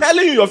worry. I'm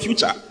telling you your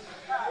future.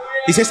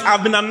 He says,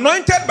 I've been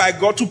anointed by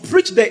God to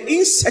preach the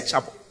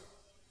unsearchable.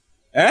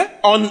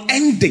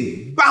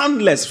 Unending,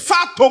 boundless,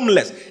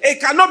 fathomless. It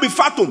cannot be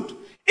fathomed.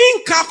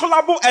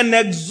 Incalculable and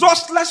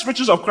exhaustless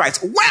riches of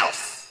Christ.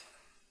 Wealth.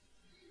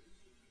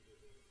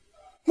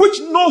 Which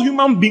no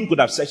human being could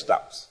have searched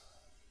out.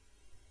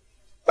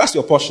 That's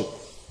your portion.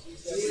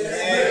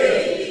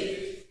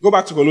 Go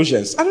back to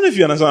Colossians. I don't know if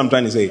you understand what I'm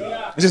trying to say.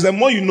 It says the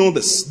more you know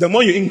this, the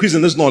more you increase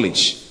in this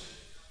knowledge,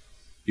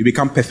 you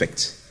become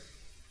perfect.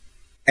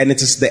 And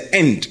it is the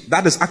end.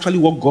 That is actually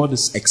what God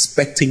is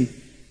expecting.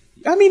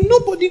 I mean,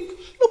 nobody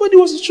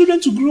wants his children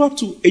to grow up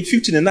to age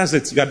 15 and that's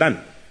it. You are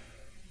done.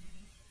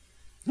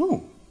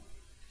 No.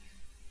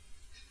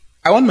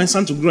 I want my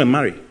son to grow and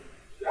marry.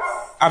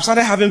 I've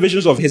started having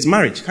visions of his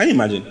marriage. Can you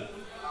imagine?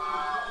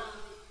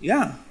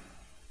 Yeah.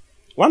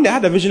 One day I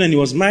had a vision and he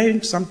was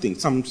marrying some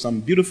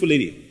beautiful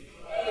lady.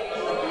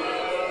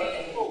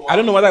 I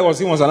don't know whether he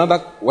was another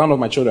one of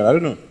my children. I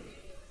don't know.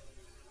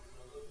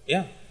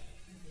 Yeah.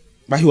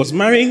 But he was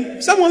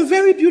marrying someone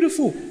very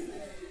beautiful.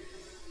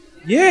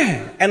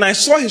 Yeah. And I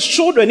saw his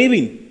children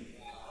even.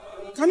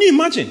 Can you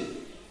imagine?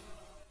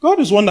 God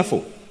is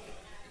wonderful.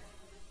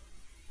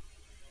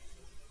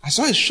 I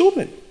saw his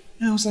children.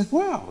 And I was like,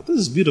 wow, this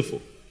is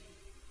beautiful.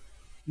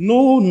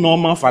 No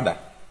normal father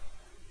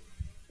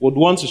would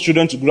want his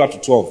children to grow up to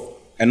 12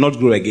 and not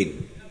grow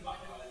again.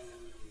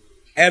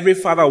 Every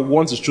father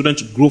wants his children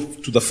to grow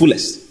to the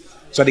fullest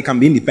so they can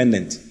be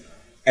independent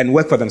and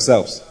work for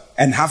themselves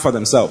and have for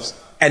themselves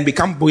and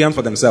become buoyant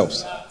for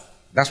themselves.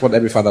 That's what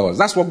every father wants.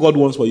 That's what God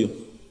wants for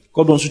you.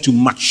 God wants you to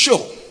mature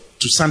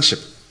to sonship.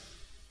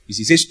 He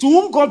says, to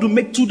whom God will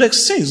make to the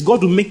saints,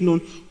 God will make known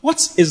what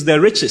is the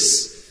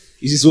riches.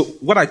 He says, so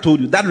what I told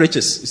you, that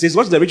riches. He says,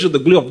 what's the riches of the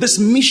glory of this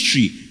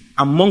mystery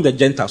among the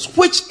Gentiles?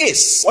 Which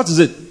is, what is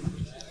it?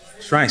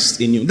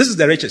 Christ in you. This is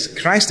the riches.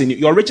 Christ in you.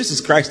 Your riches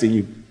is Christ in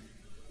you.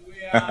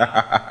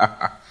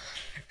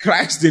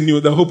 Christ in you,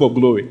 the hope of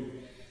glory.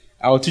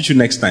 I will teach you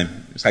next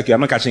time. It's like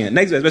I'm not catching it.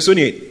 Next verse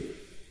 28.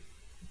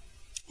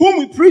 Whom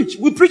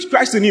we preach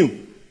Christ in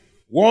you,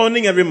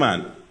 warning every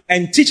man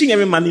and teaching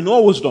every man in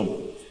all wisdom,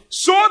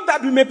 so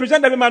that we may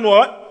present every man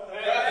what?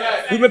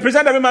 Perfect. We may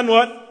present every man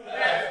what?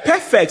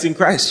 Perfect in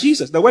Christ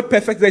Jesus. The word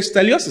perfect there is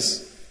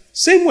teleosis.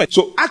 Same word.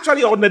 So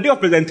actually on the day of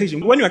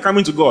presentation, when you are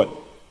coming to God,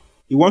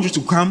 He wants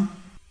you to come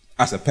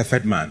as a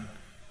perfect man.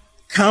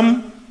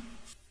 Come,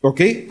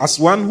 okay, as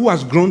one who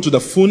has grown to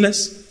the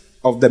fullness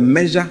of the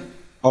measure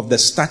of the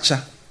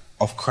stature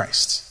of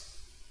Christ.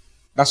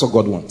 That's what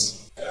God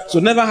wants. So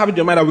never have it in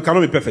your mind that we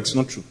cannot be perfect. It's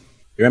not true.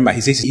 Remember,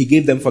 He says He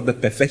gave them for the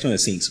perfection of the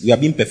saints. We are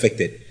being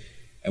perfected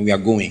and we are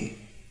going.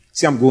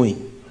 See, I'm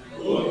going.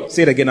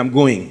 Say it again, I'm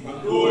going.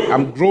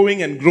 I'm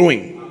growing and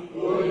growing.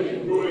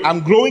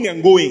 I'm growing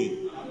and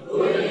going.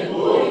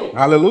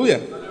 Hallelujah.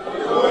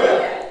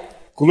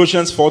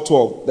 Colossians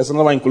 4:12. There's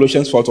another one in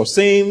Colossians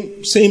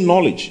 4:12. Same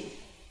knowledge.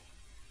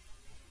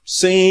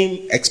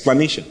 Same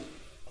explanation.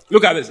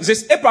 Look at this. It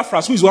says,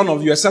 Epaphras, who is one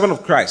of you, a servant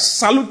of Christ,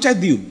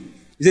 saluted you.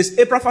 It says,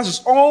 Epaphras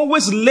is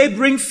always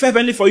laboring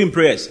fervently for you in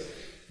prayers.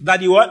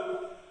 That you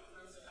what?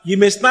 You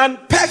may stand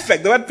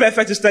perfect. The word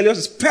perfect is telling us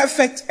it's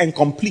perfect and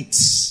complete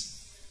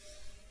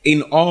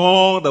in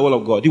all the will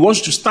of God. He wants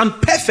you to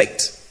stand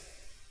perfect.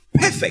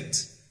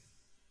 Perfect.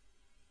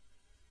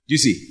 Do you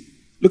see?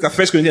 Look at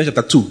 1 Corinthians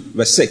chapter 2,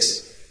 verse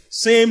 6.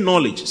 Same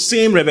knowledge,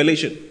 same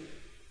revelation.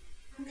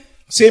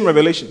 Same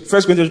revelation. 1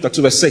 Corinthians chapter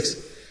 2, verse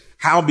 6.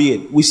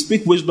 Howbeit, we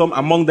speak wisdom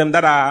among them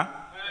that are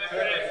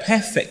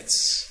perfect.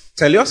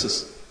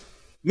 Teleosis.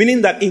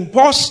 Meaning that in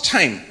Paul's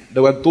time,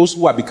 there were those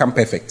who had become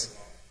perfect.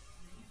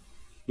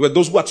 There were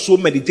those who had so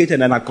meditated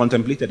and had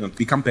contemplated and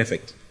become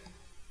perfect.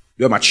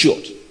 They were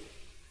matured.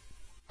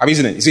 Have you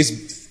seen it? It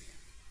says,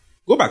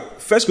 go back.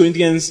 1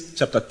 Corinthians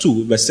chapter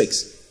 2, verse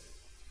 6.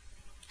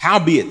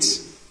 Howbeit,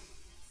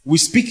 we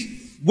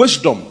speak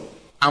wisdom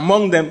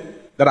among them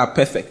that are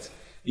perfect.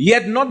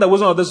 Yet not the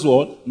wisdom of this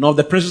world, nor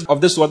the princes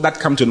of this world that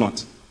come to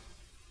naught.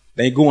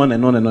 Then you go on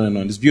and on and on and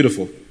on. It's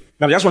beautiful.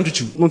 Now I just want you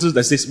to notice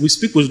that it says, we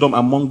speak wisdom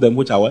among them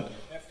which are what?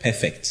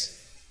 Perfect.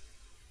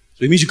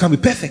 So it means you can be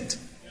perfect.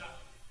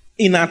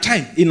 In our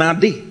time, in our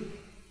day.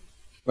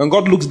 When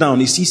God looks down,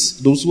 He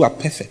sees those who are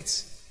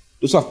perfect.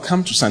 Those who have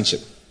come to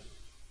sonship.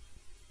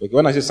 Like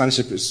when I say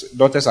sonship, it's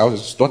daughter's house,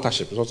 it's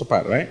daughtership. It's also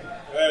part, right?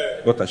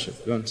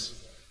 Daughtership.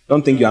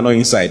 Don't think you are not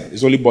inside.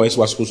 It's only boys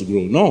who are supposed to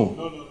grow.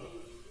 No.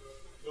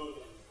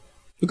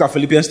 Look at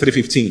Philippians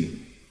 3:15.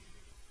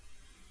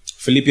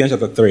 Philippians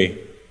chapter 3,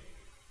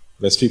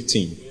 verse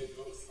 15.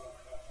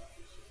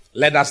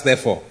 Let us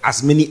therefore,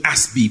 as many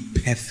as be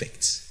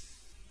perfect.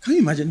 Can you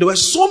imagine? There were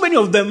so many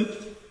of them.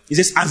 He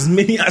says, as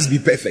many as be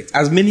perfect.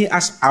 As many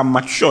as are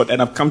matured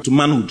and have come to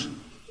manhood.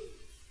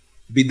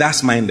 Be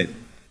thus minded.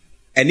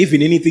 And if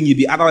in anything you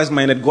be otherwise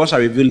minded, God shall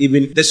reveal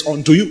even this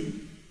unto you.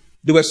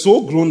 They were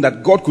so grown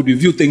that God could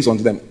reveal things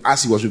unto them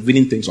as He was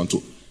revealing things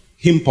unto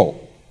him,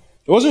 Paul.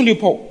 It wasn't only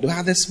Paul. The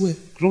others were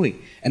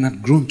growing and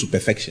had grown to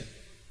perfection.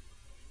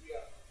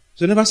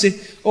 So never say,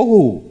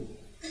 oh,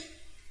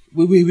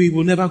 we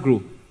will never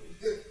grow.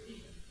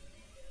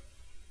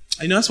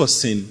 I know that's what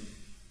sin.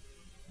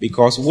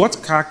 Because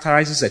what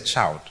characterizes a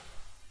child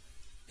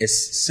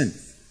is sin.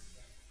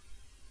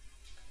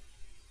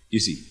 You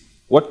see,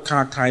 what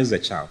characterizes a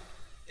child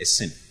is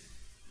sin.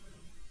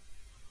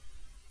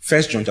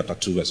 1 John chapter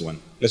 2, verse 1.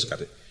 Let's look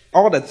at it.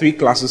 All the three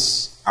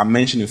classes are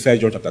mentioned in 1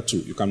 John chapter 2.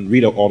 You can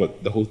read the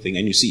whole thing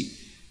and you see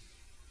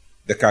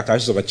the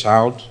characteristics of a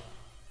child,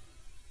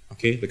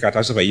 okay, the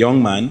characteristics of a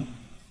young man,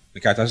 the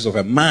characteristics of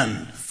a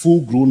man,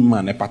 full-grown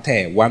man, a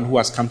pater, one who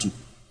has come to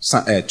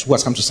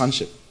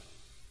sonship.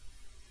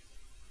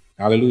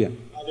 Hallelujah.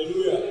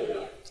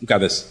 Hallelujah. Look at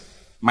this.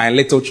 My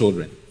little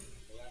children.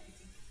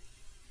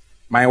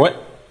 My what?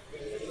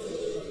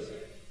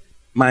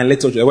 My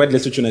little children. The word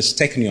little children is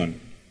teknion.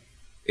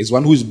 It's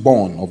one who is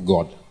born of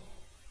God.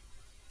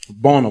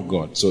 Born of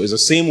God. So it's the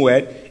same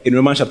word in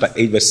Romans chapter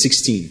 8, verse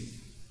 16.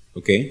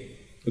 Okay?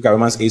 Look at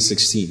Romans 8,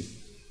 16.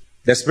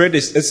 The Spirit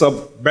is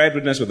of bear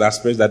witness with our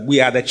spirits that we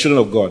are the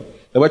children of God.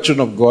 The word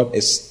children of God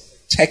is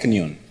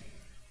teknion.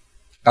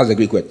 That's the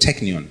Greek word,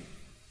 teknion.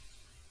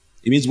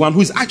 It means one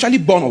who is actually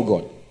born of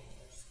God.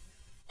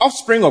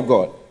 Offspring of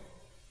God.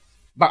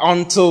 But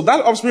until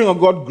that offspring of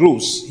God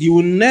grows, he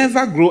will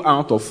never grow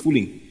out of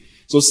fooling.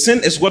 So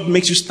sin is what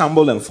makes you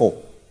stumble and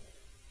fall.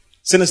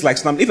 Sin is like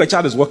stumbling. If a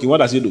child is walking, what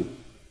does he do?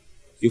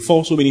 He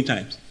falls so many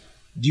times.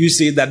 Do you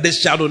say that this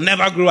child will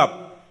never grow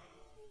up?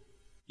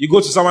 You go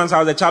to someone's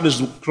house, the child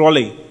is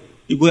crawling.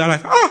 You go there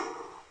like,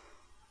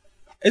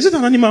 is it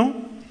an animal?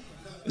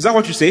 Is that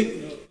what you say?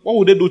 What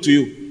would they do to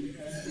you?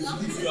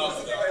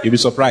 You'll be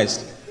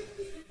surprised.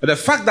 But the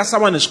fact that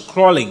someone is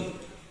crawling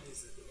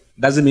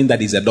doesn't mean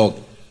that he's a dog.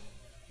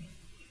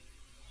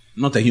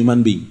 Not a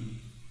human being.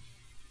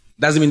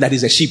 Doesn't mean that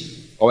he's a sheep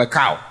or a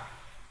cow.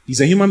 He's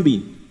a human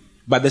being.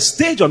 But the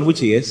stage on which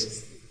he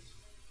is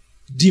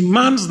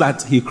demands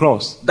that he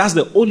crawls. That's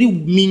the only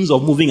means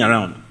of moving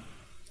around.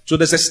 So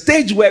there's a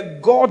stage where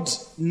God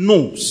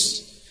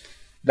knows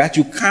that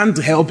you can't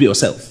help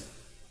yourself.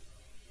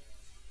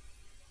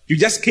 You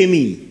just came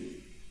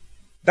in.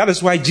 That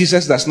is why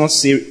Jesus does not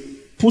say,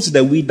 put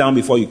the weed down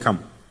before you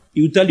come.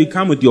 He will tell you,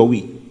 come with your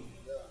weed.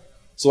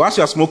 So as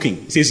you are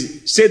smoking, he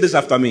says, say this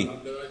after me.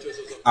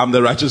 I'm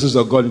the righteousness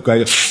of God in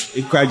Christ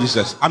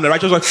Jesus. I'm the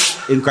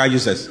righteousness in Christ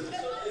Jesus.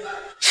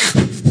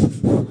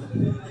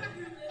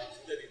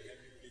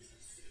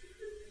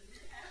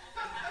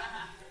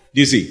 Do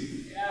you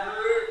see?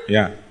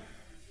 Yeah.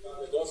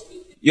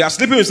 You are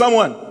sleeping with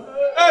someone.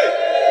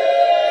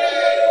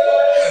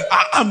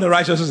 I'm the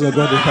righteousness of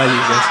God in Christ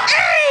Jesus.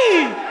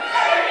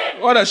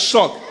 Hey! What a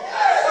shock.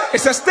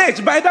 It's a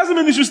stage, but it doesn't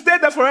mean you should stay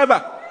there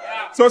forever.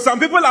 So some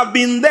people have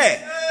been there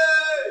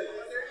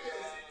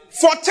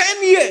for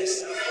 10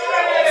 years,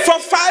 for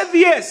 5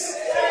 years.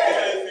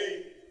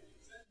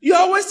 You're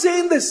always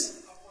saying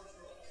this.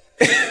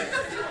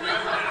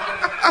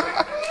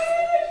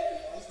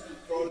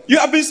 You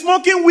have been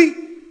smoking weed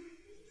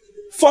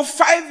for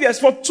 5 years,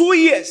 for 2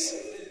 years.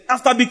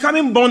 After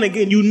becoming born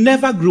again, you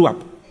never grew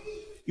up.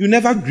 You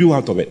never grew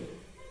out of it.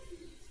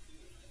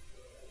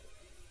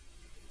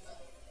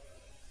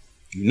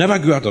 You never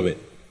grew out of it.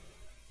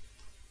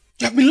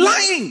 You have been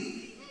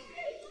lying.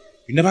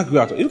 You never grew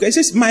out of it. Look, it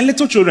says, my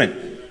little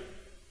children.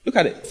 Look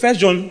at it. 1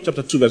 John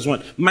chapter 2, verse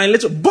 1. My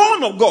little,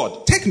 born of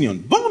God.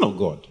 Teknion, born of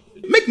God.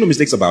 Make no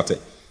mistakes about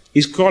it.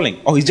 He's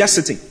crawling. Or he's just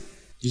sitting.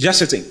 He's just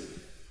sitting.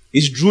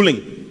 He's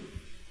drooling.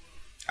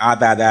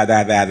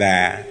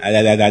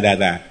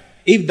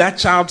 If that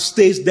child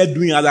stays there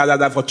doing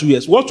for 2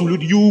 years, what will you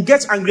do? You will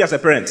get angry as a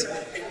parent.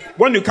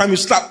 When you come, you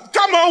slap.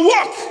 Come on,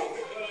 walk.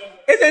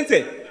 Isn't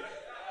it?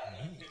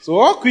 So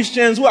all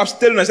Christians who have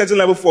stayed on a certain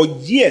level for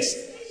years,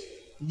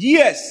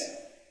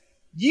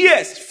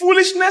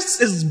 foolishness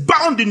is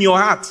bound in your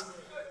heart.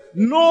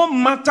 No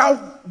matter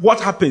what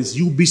happens,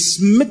 you'll be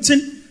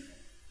smitten.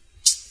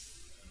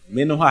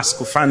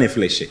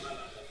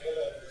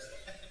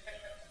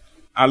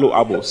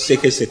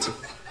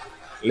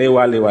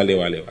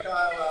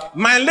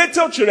 My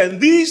little children,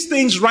 these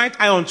things write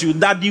I unto you,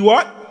 that you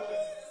what?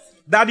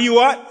 That you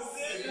what?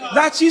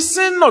 That you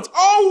sin not.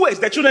 Always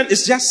the children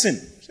is just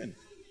sin.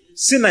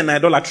 Sin and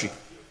idolatry.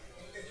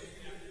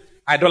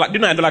 Do you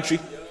know idolatry?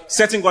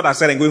 Setting God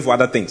aside and going for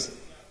other things.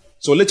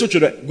 So little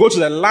children, go to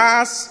the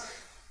last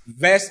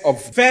verse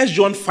of 1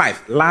 John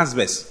 5. Last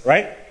verse,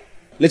 right?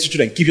 Little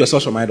children, keep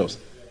yourselves from idols.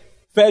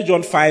 1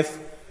 John 5,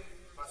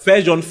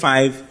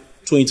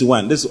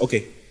 21. This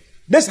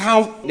is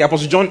how the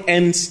Apostle John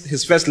ends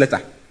his first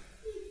letter.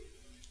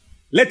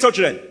 Little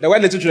children. The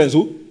word little children is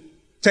who?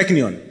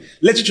 Teknion.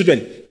 Little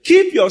children,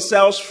 keep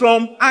yourselves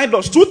from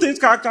idols. 2 things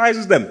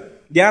characterizes them.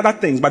 There are other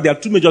things, but there are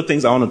 2 major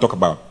things I want to talk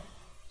about.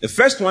 The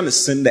first one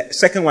is sin. The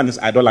second one is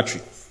idolatry.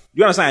 Do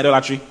you understand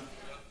idolatry?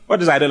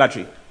 What is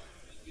idolatry?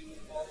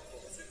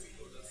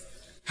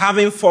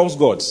 Having false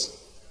gods.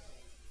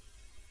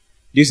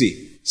 Do you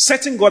see?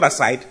 Setting God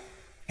aside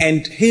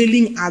and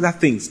hailing other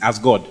things as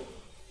God.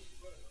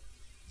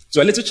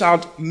 So a little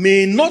child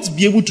may not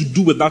be able to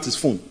do without his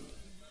phone.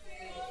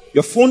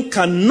 Your phone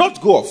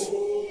cannot go off.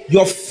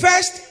 Your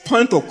first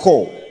point of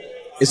call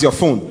is your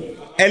phone.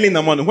 Early in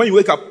the morning, when you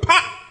wake up,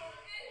 pa!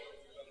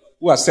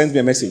 Who has sent me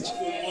a message?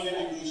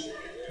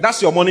 That's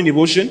your morning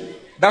devotion.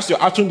 That's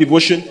your afternoon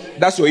devotion.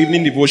 That's your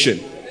evening devotion.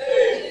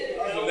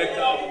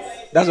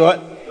 That's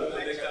what?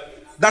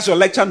 That's your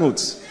lecture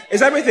notes.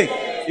 It's everything.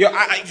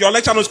 Your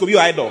lecture notes could be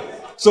your idol.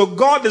 So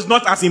God is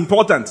not as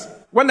important.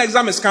 When the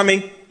exam is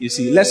coming, you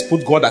see, let's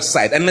put God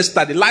aside and let's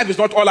study. Life is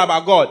not all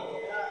about God.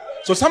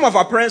 So some of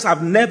our parents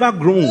have never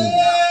grown.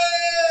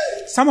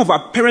 Some of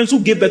our parents who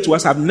gave birth to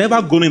us have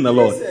never grown in the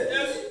Lord.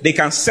 They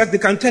can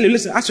tell you,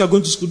 listen, as you are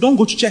going to school, don't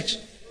go to church.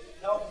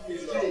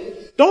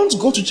 Don't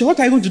go to church. What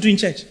are you going to do in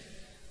church?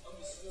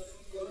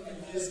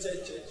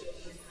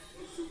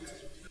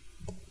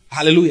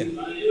 Hallelujah.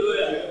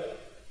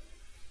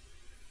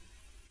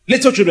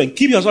 Little children,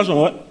 keep yourselves from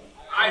what?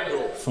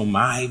 Idols. From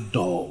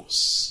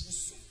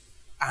idols.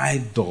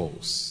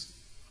 Idols.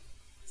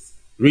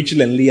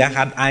 Rachel and Leah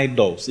had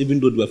idols, even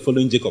though they were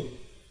following Jacob.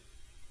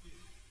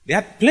 They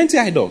had plenty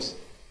of idols.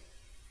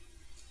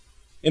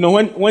 You know,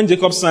 when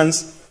Jacob's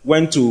sons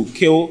went to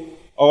kill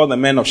all the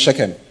men of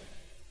Shechem,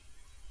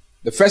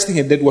 the first thing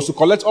he did was to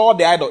collect all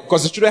the idols,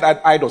 because the children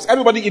had idols.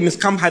 Everybody in his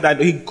camp had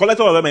idols. He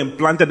collected all of them and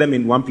planted them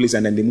in one place,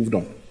 and then they moved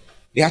on.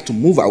 They had to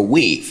move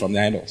away from the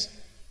idols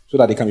so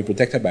that they can be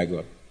protected by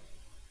God.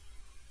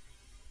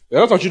 A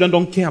lot of children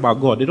don't care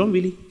about God. They don't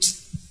really.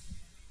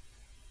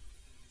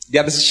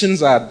 Their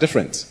decisions are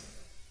different.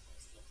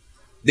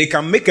 They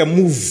can make a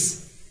move,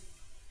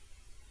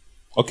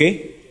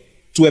 okay,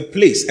 to a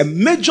place, a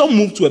major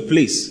move to a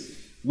place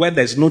where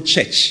there's no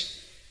church,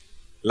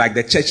 like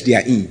the church they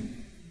are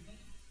in.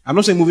 I'm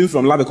not saying moving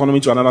from lab economy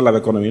to another lab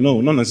economy.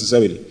 No, not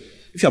necessarily.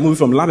 If you are moving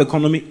from lab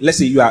economy, let's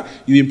say you've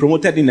been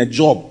promoted in a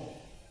job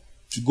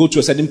to go to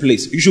a certain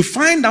place, you should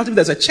find out if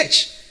there's a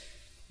church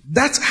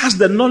that has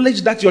the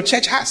knowledge that your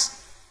church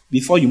has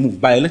before you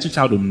move. But a little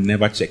child will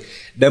never check.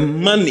 The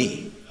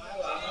money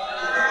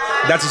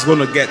that is going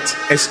to get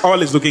is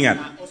all it's looking at.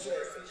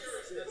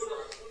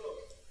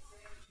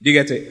 Do you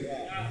get it?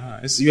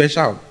 You're a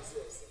child.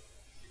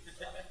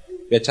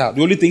 You're a child.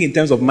 The only thing in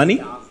terms of money,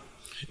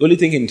 the only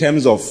thing in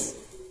terms of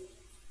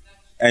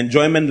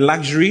enjoyment,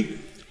 luxury,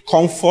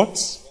 comfort,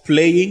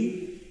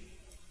 playing.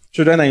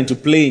 Children are into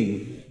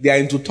playing. They are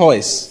into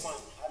toys.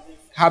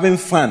 Having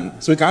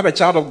fun. So you can have a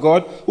child of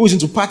God who is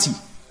into partying.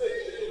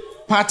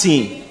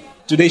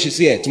 Today she's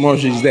here, tomorrow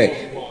she's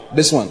there.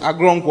 This one,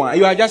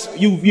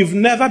 you've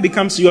never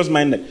become serious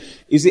minded.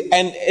 You see,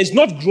 and it's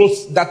not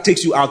growth that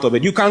takes you out of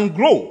it. You can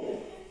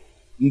grow.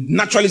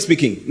 Naturally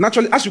speaking.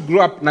 Naturally, as you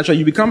grow up, naturally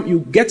you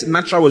get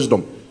natural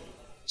wisdom.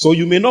 So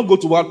you may not go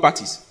to world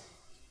parties.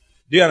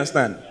 Do you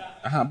understand?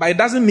 But it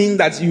doesn't mean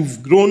that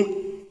you've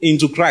grown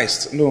into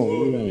Christ. No,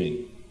 you know what I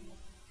mean.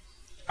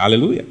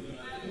 Hallelujah.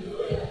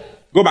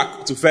 Go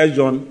back to 1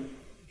 John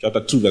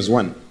chapter 2, verse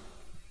 1.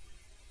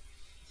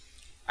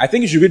 I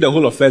think you should read the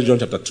whole of 1 John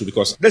chapter 2,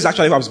 because this is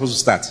actually how I'm supposed to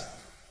start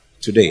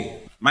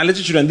today. My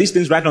little children, these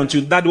things write unto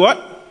you that what?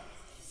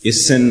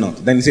 Is sin not.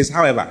 Then it says,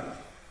 however,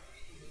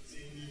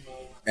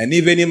 and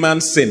if any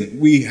man sin,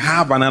 we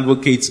have an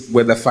advocate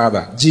with the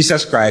Father,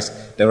 Jesus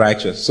Christ, the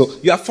righteous. So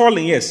you are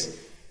falling, yes,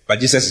 but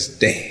Jesus is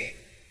there.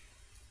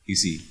 You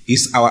see,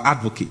 he's our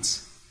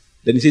advocate.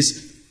 Then it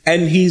says,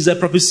 and he's a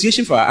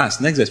propitiation for us.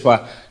 Next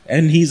verse,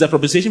 and he's a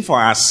propitiation for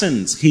our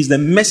sins. He's the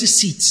mercy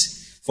seat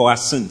for our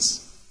sins.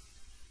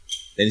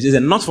 Then it says,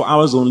 and not for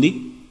ours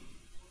only,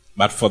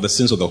 but for the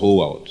sins of the whole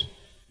world.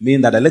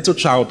 Meaning that a little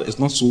child is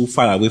not so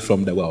far away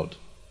from the world.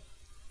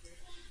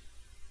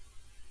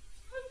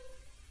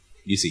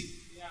 You see?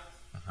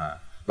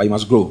 But you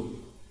must grow.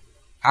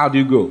 How do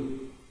you grow?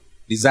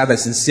 Desire the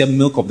sincere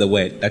milk of the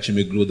word that you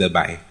may grow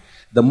thereby.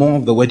 The more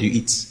of the word you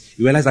eat,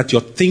 you realize that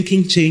your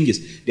thinking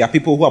changes. There are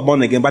people who are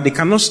born again, but they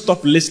cannot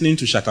stop listening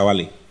to Shatta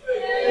Wale.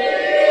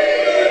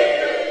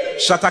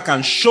 Shatta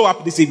can show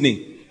up this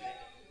evening.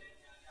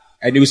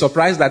 And you'll be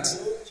surprised that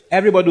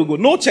everybody will go.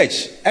 No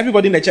church.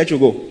 Everybody in the church will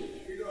go.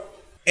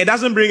 It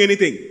doesn't bring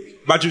anything.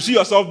 But you see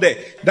yourself there.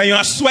 Then you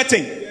are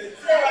sweating.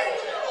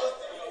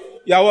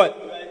 You are what?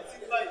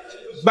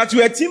 But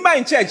you are a timber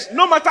in church.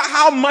 No matter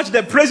how much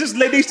the praises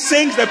lady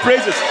sings the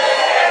praises.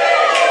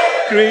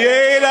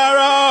 Creator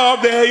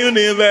of the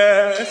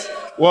universe.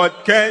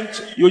 What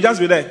can't you just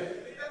be there?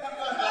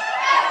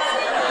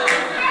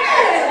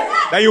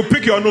 Then you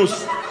pick your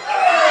nose.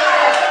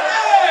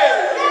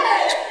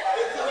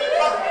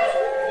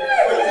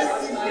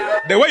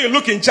 The way you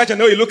look in church and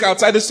the way you look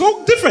outside is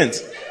so different.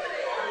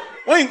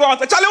 When you go out,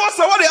 Charlie, what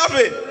are you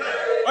having?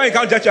 When you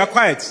come to church, you are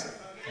quiet.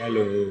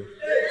 Hello.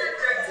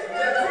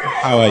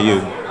 How are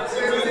you?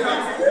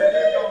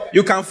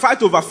 You can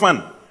fight over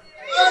fun.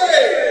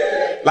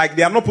 Like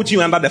they are not putting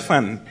you under the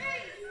fan.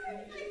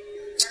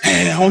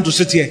 Hey, I want to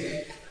sit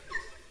here.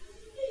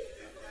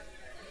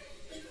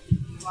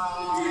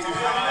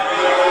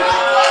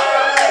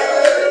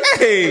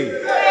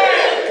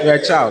 Hey, you're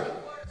a child.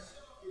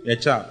 You're a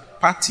child.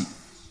 Party.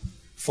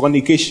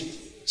 Fornication,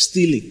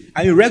 stealing,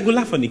 and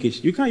irregular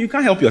fornication. You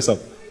can't help yourself.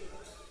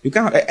 You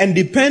can't. And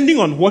depending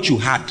on what you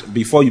had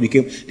before you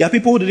became, there are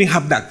people who didn't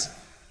have that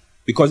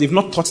because they've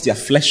not taught their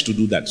flesh to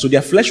do that. So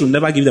their flesh will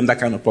never give them that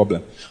kind of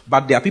problem.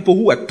 But there are people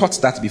who were taught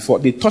that before.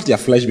 They taught their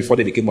flesh before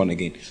they became born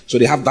again. So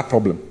they have that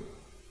problem.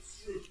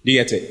 Do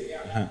you get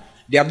it?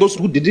 There are those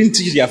who didn't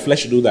teach their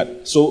flesh to do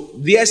that. So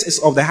theirs is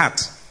of the heart.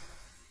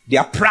 They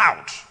are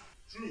proud.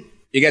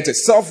 You get it?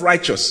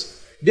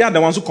 Self-righteous. They are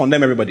the ones who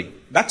condemn everybody.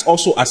 That's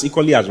also as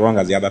equally as wrong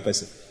as the other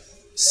person.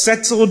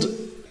 Settled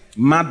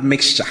mad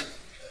mixture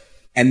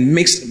and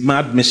mixed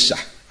mad mixture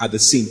are the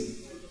same.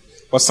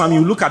 For some,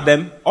 you look at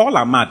them, all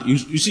are mad. You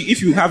see,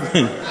 if you have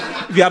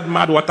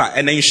mad water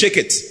and then you shake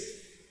it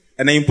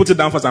and then you put it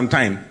down for some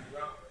time,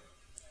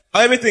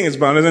 everything is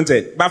brown, isn't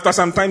it? But after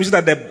some time, you see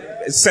that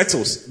it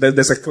settles.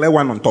 There's a clear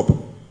one on top.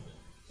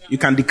 You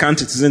can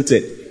decant it, isn't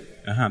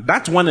it?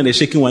 That one and the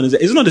shaking one is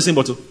it not the same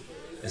bottle?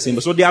 The same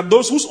bottle. So there are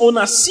those whose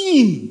owners are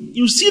seen.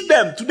 You see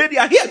them. Today they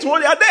are here,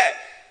 tomorrow they are there.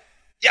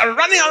 They are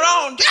running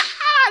around.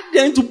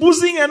 They're into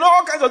boozing and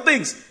all kinds of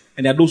things.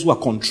 And there are those who are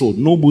controlled.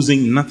 No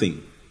boozing,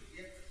 nothing.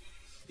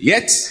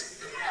 Yet,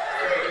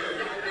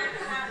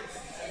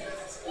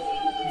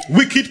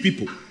 wicked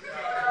people.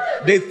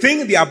 They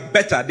think they are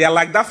better. They are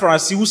like that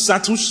Pharisee who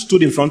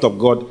stood in front of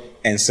God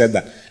and said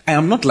that, I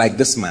am not like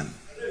this man.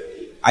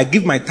 I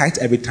give my tithe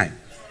every time.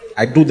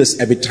 I do this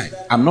every time.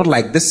 I'm not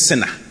like this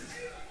sinner.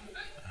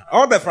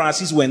 All the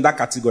Pharisees were in that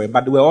category,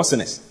 but they were all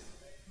sinners.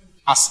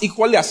 As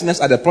equally as sinners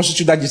as the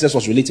prostitute that Jesus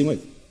was relating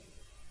with.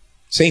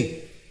 Same.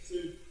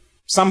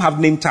 Some have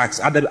name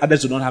tags,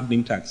 others do not have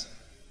name tags.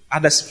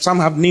 Some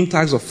have name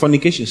tags of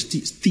fornication,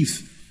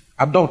 thief,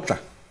 adulterer.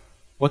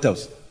 What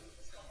else?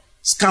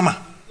 Scammer.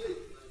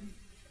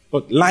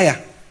 But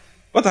liar.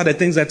 What are the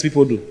things that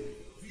people do?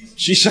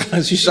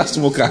 Shisha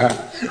smoker.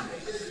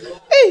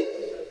 Hey.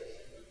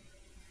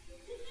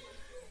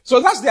 So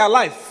that's their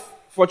life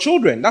for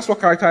children. That's what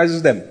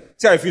characterizes them.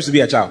 Say, I refuse to be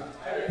a child.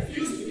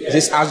 It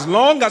says, as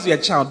long as you're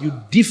a child, you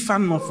differ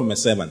not from a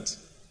servant.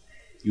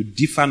 You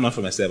differ not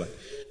from a servant.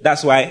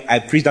 That's why I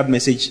preached that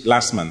message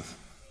last month.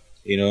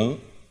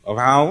 Of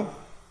how,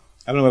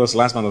 I don't know whether it was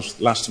last month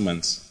or last 2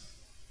 months,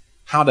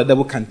 how the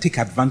devil can take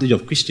advantage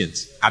of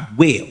Christians at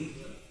will.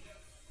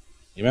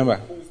 You remember?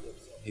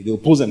 They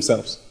oppose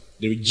themselves.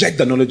 They reject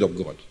the knowledge of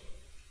God.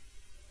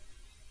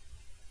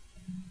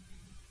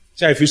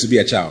 Say, I refuse to be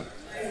a child.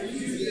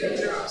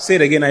 Say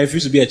it again, I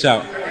refuse to be a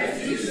child.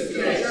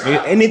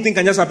 Anything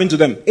can just happen to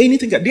them.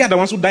 Anything. They are the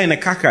ones who die in a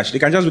car crash. They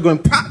can just be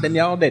going, then they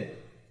are all dead.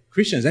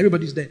 Christians,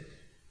 everybody's dead.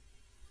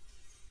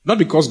 Not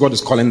because God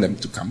is calling them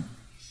to come.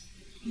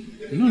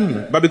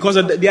 No. But because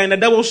they are in the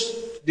devil's,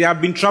 they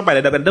have been trapped by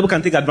the devil. The devil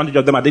can take advantage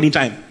of them at any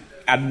time,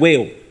 at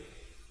will.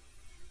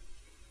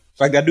 It's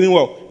like they're doing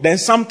well. Then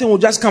something will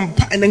just come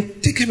and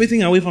then take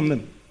everything away from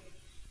them.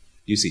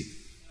 You see,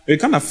 you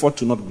can't afford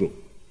to not grow.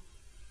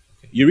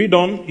 You read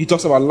on, he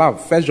talks about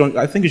love. 1 John,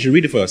 I think you should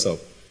read it for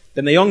yourself.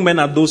 Then the young men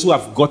are those who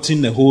have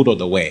gotten a hold of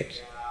the word.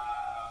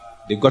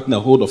 They've gotten a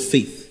hold of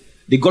faith.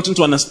 They've gotten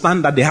to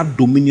understand that they have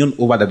dominion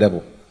over the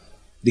devil.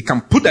 They can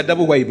put the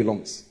devil where he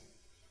belongs.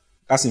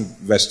 That's in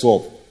verse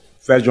 12.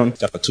 1 John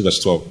chapter 2, verse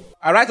 12.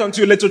 I write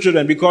unto you, little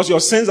children, because your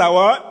sins are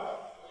what?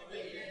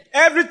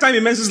 Every time he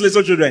mentions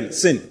little children,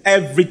 sin.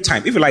 Every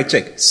time. If you like,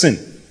 check. Sin.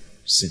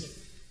 Sin.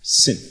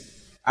 Sin.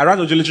 I write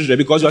unto you, little children,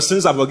 because your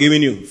sins are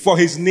forgiven you. For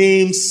his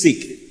name's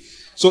sake.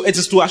 So it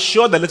is to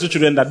assure the little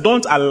children that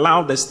don't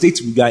allow the state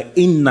we are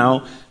in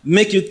now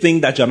make you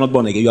think that you are not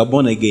born again. You are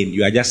born again.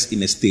 You are just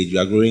in a stage. You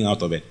are growing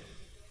out of it.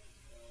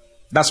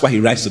 That's why he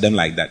writes to them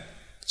like that.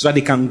 So that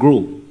they can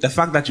grow. The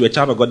fact that you're a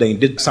child of God and you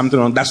did something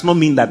wrong does not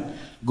mean that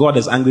God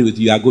is angry with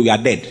you. You are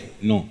dead.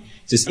 No.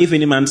 It says, if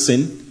any man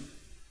sin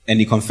and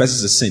he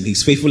confesses his sin,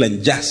 he's faithful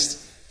and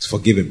just to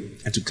forgive him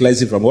and to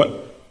cleanse him from what?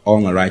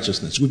 All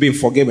unrighteousness. We've been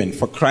forgiven,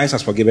 for Christ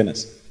has forgiven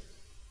us.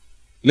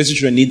 Little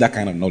children need that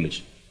kind of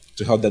knowledge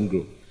to help them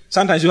grow.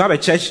 Sometimes you have a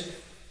church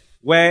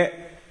where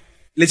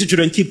little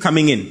children keep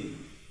coming in.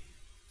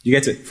 You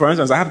get it? For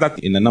instance, I have that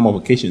in a number of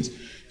occasions.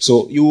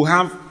 So you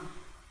have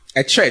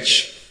a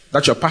church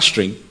that you're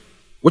pastoring,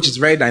 which is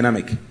very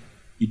dynamic.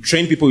 You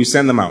train people, you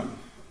send them out.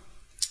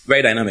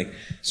 Very dynamic.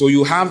 So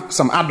you have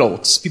some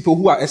adults, people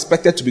who are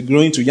expected to be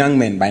growing to young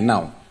men by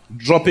now,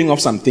 dropping off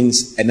some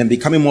things and then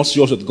becoming more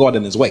serious with God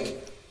and his work.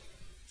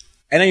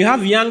 And then you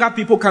have younger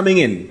people coming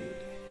in.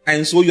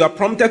 And so you are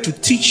prompted to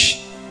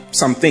teach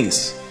some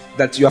things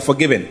that you are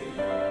forgiven.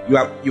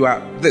 You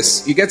are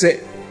this. You get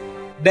it?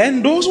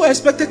 Then those who are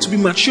expected to be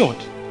matured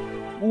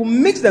will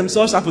mix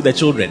themselves up with the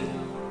children.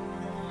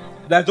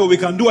 That we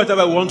can do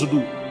whatever we want to do.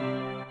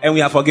 And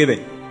we are forgiven.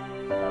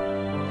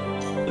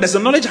 There's a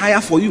knowledge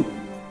higher for you.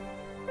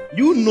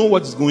 You know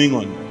what's going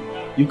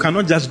on. You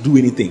cannot just do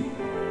anything.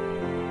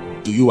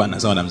 Do you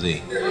understand what I'm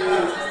saying?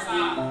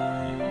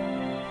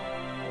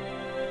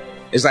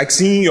 It's like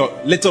seeing your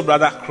little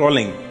brother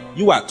crawling.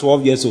 You are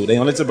 12 years old and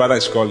your little brother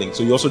is crawling.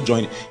 So you also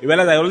join. You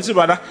realize that your little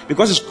brother,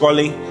 because he's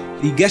crawling,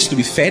 he gets to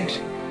be fed.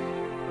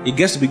 He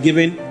gets to be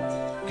given.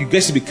 He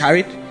gets to be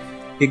carried.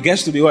 He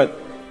gets to be what?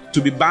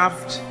 To be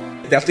bathed.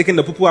 They have taken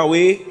the poo-poo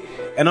away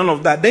and all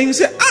of that. Then you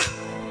say,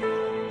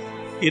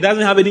 he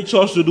doesn't have any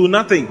chores to do,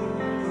 nothing.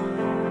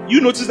 You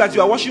notice that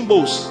you are washing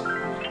bowls.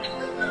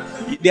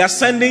 They are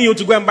sending you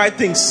to go and buy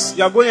things.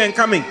 You are going and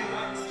coming.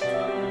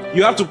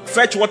 You have to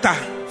fetch water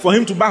for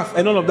him to bath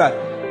and all of that.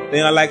 Then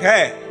you are like,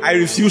 hey, I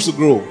refuse to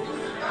grow.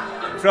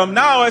 From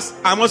now on,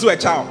 I'm also a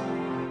child.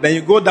 Then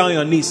you go down on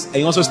your knees and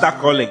you also start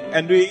crawling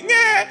and doing,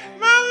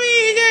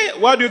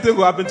 What do you think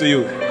will happen to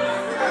you?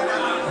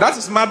 That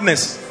is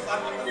madness.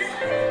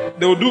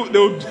 They will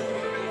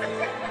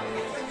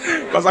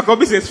Pastor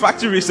Kobe says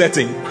factory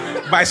resetting.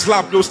 By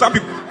slap, they'll slap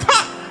you,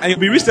 and you'll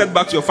be reset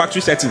back to your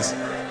factory settings.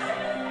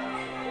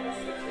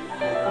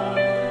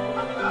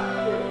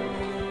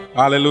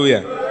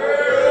 Hallelujah.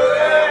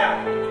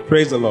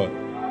 Praise the Lord.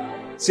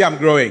 See, I'm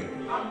growing.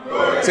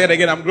 Say it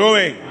again, I'm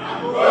growing.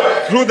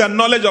 Through the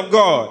knowledge of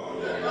God.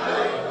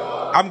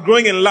 I'm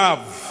growing in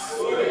love.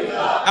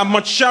 I'm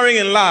maturing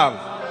in love.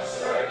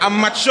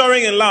 I'm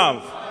maturing in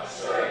love.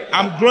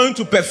 I'm growing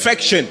to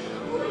perfection.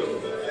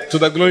 To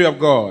the glory of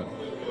God.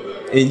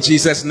 In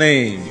Jesus'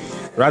 name.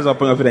 Rise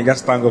up on your feet and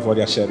just thank God for what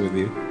He has shared with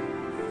you.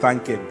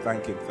 Thank Him,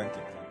 thank Him, thank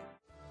Him.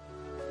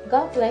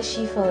 God bless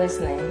you for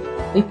listening.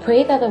 We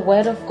pray that the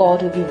Word of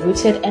God will be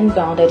rooted and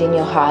grounded in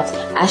your heart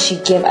as you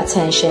give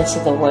attention to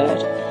the Word.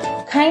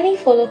 Kindly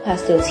follow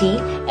Pastor T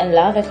and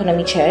Love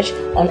Economy Church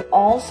on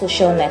all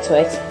social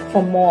networks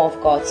for more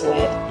of God's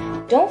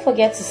Word. Don't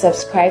forget to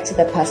subscribe to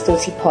the Pastor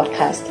T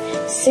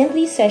podcast.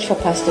 Simply search for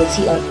Pastor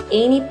T on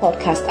any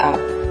podcast app,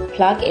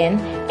 plug in,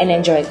 and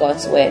enjoy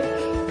God's Word.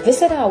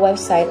 Visit our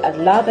website at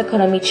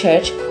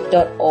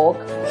loveeconomychurch.org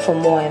for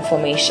more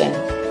information.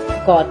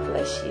 God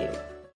bless you.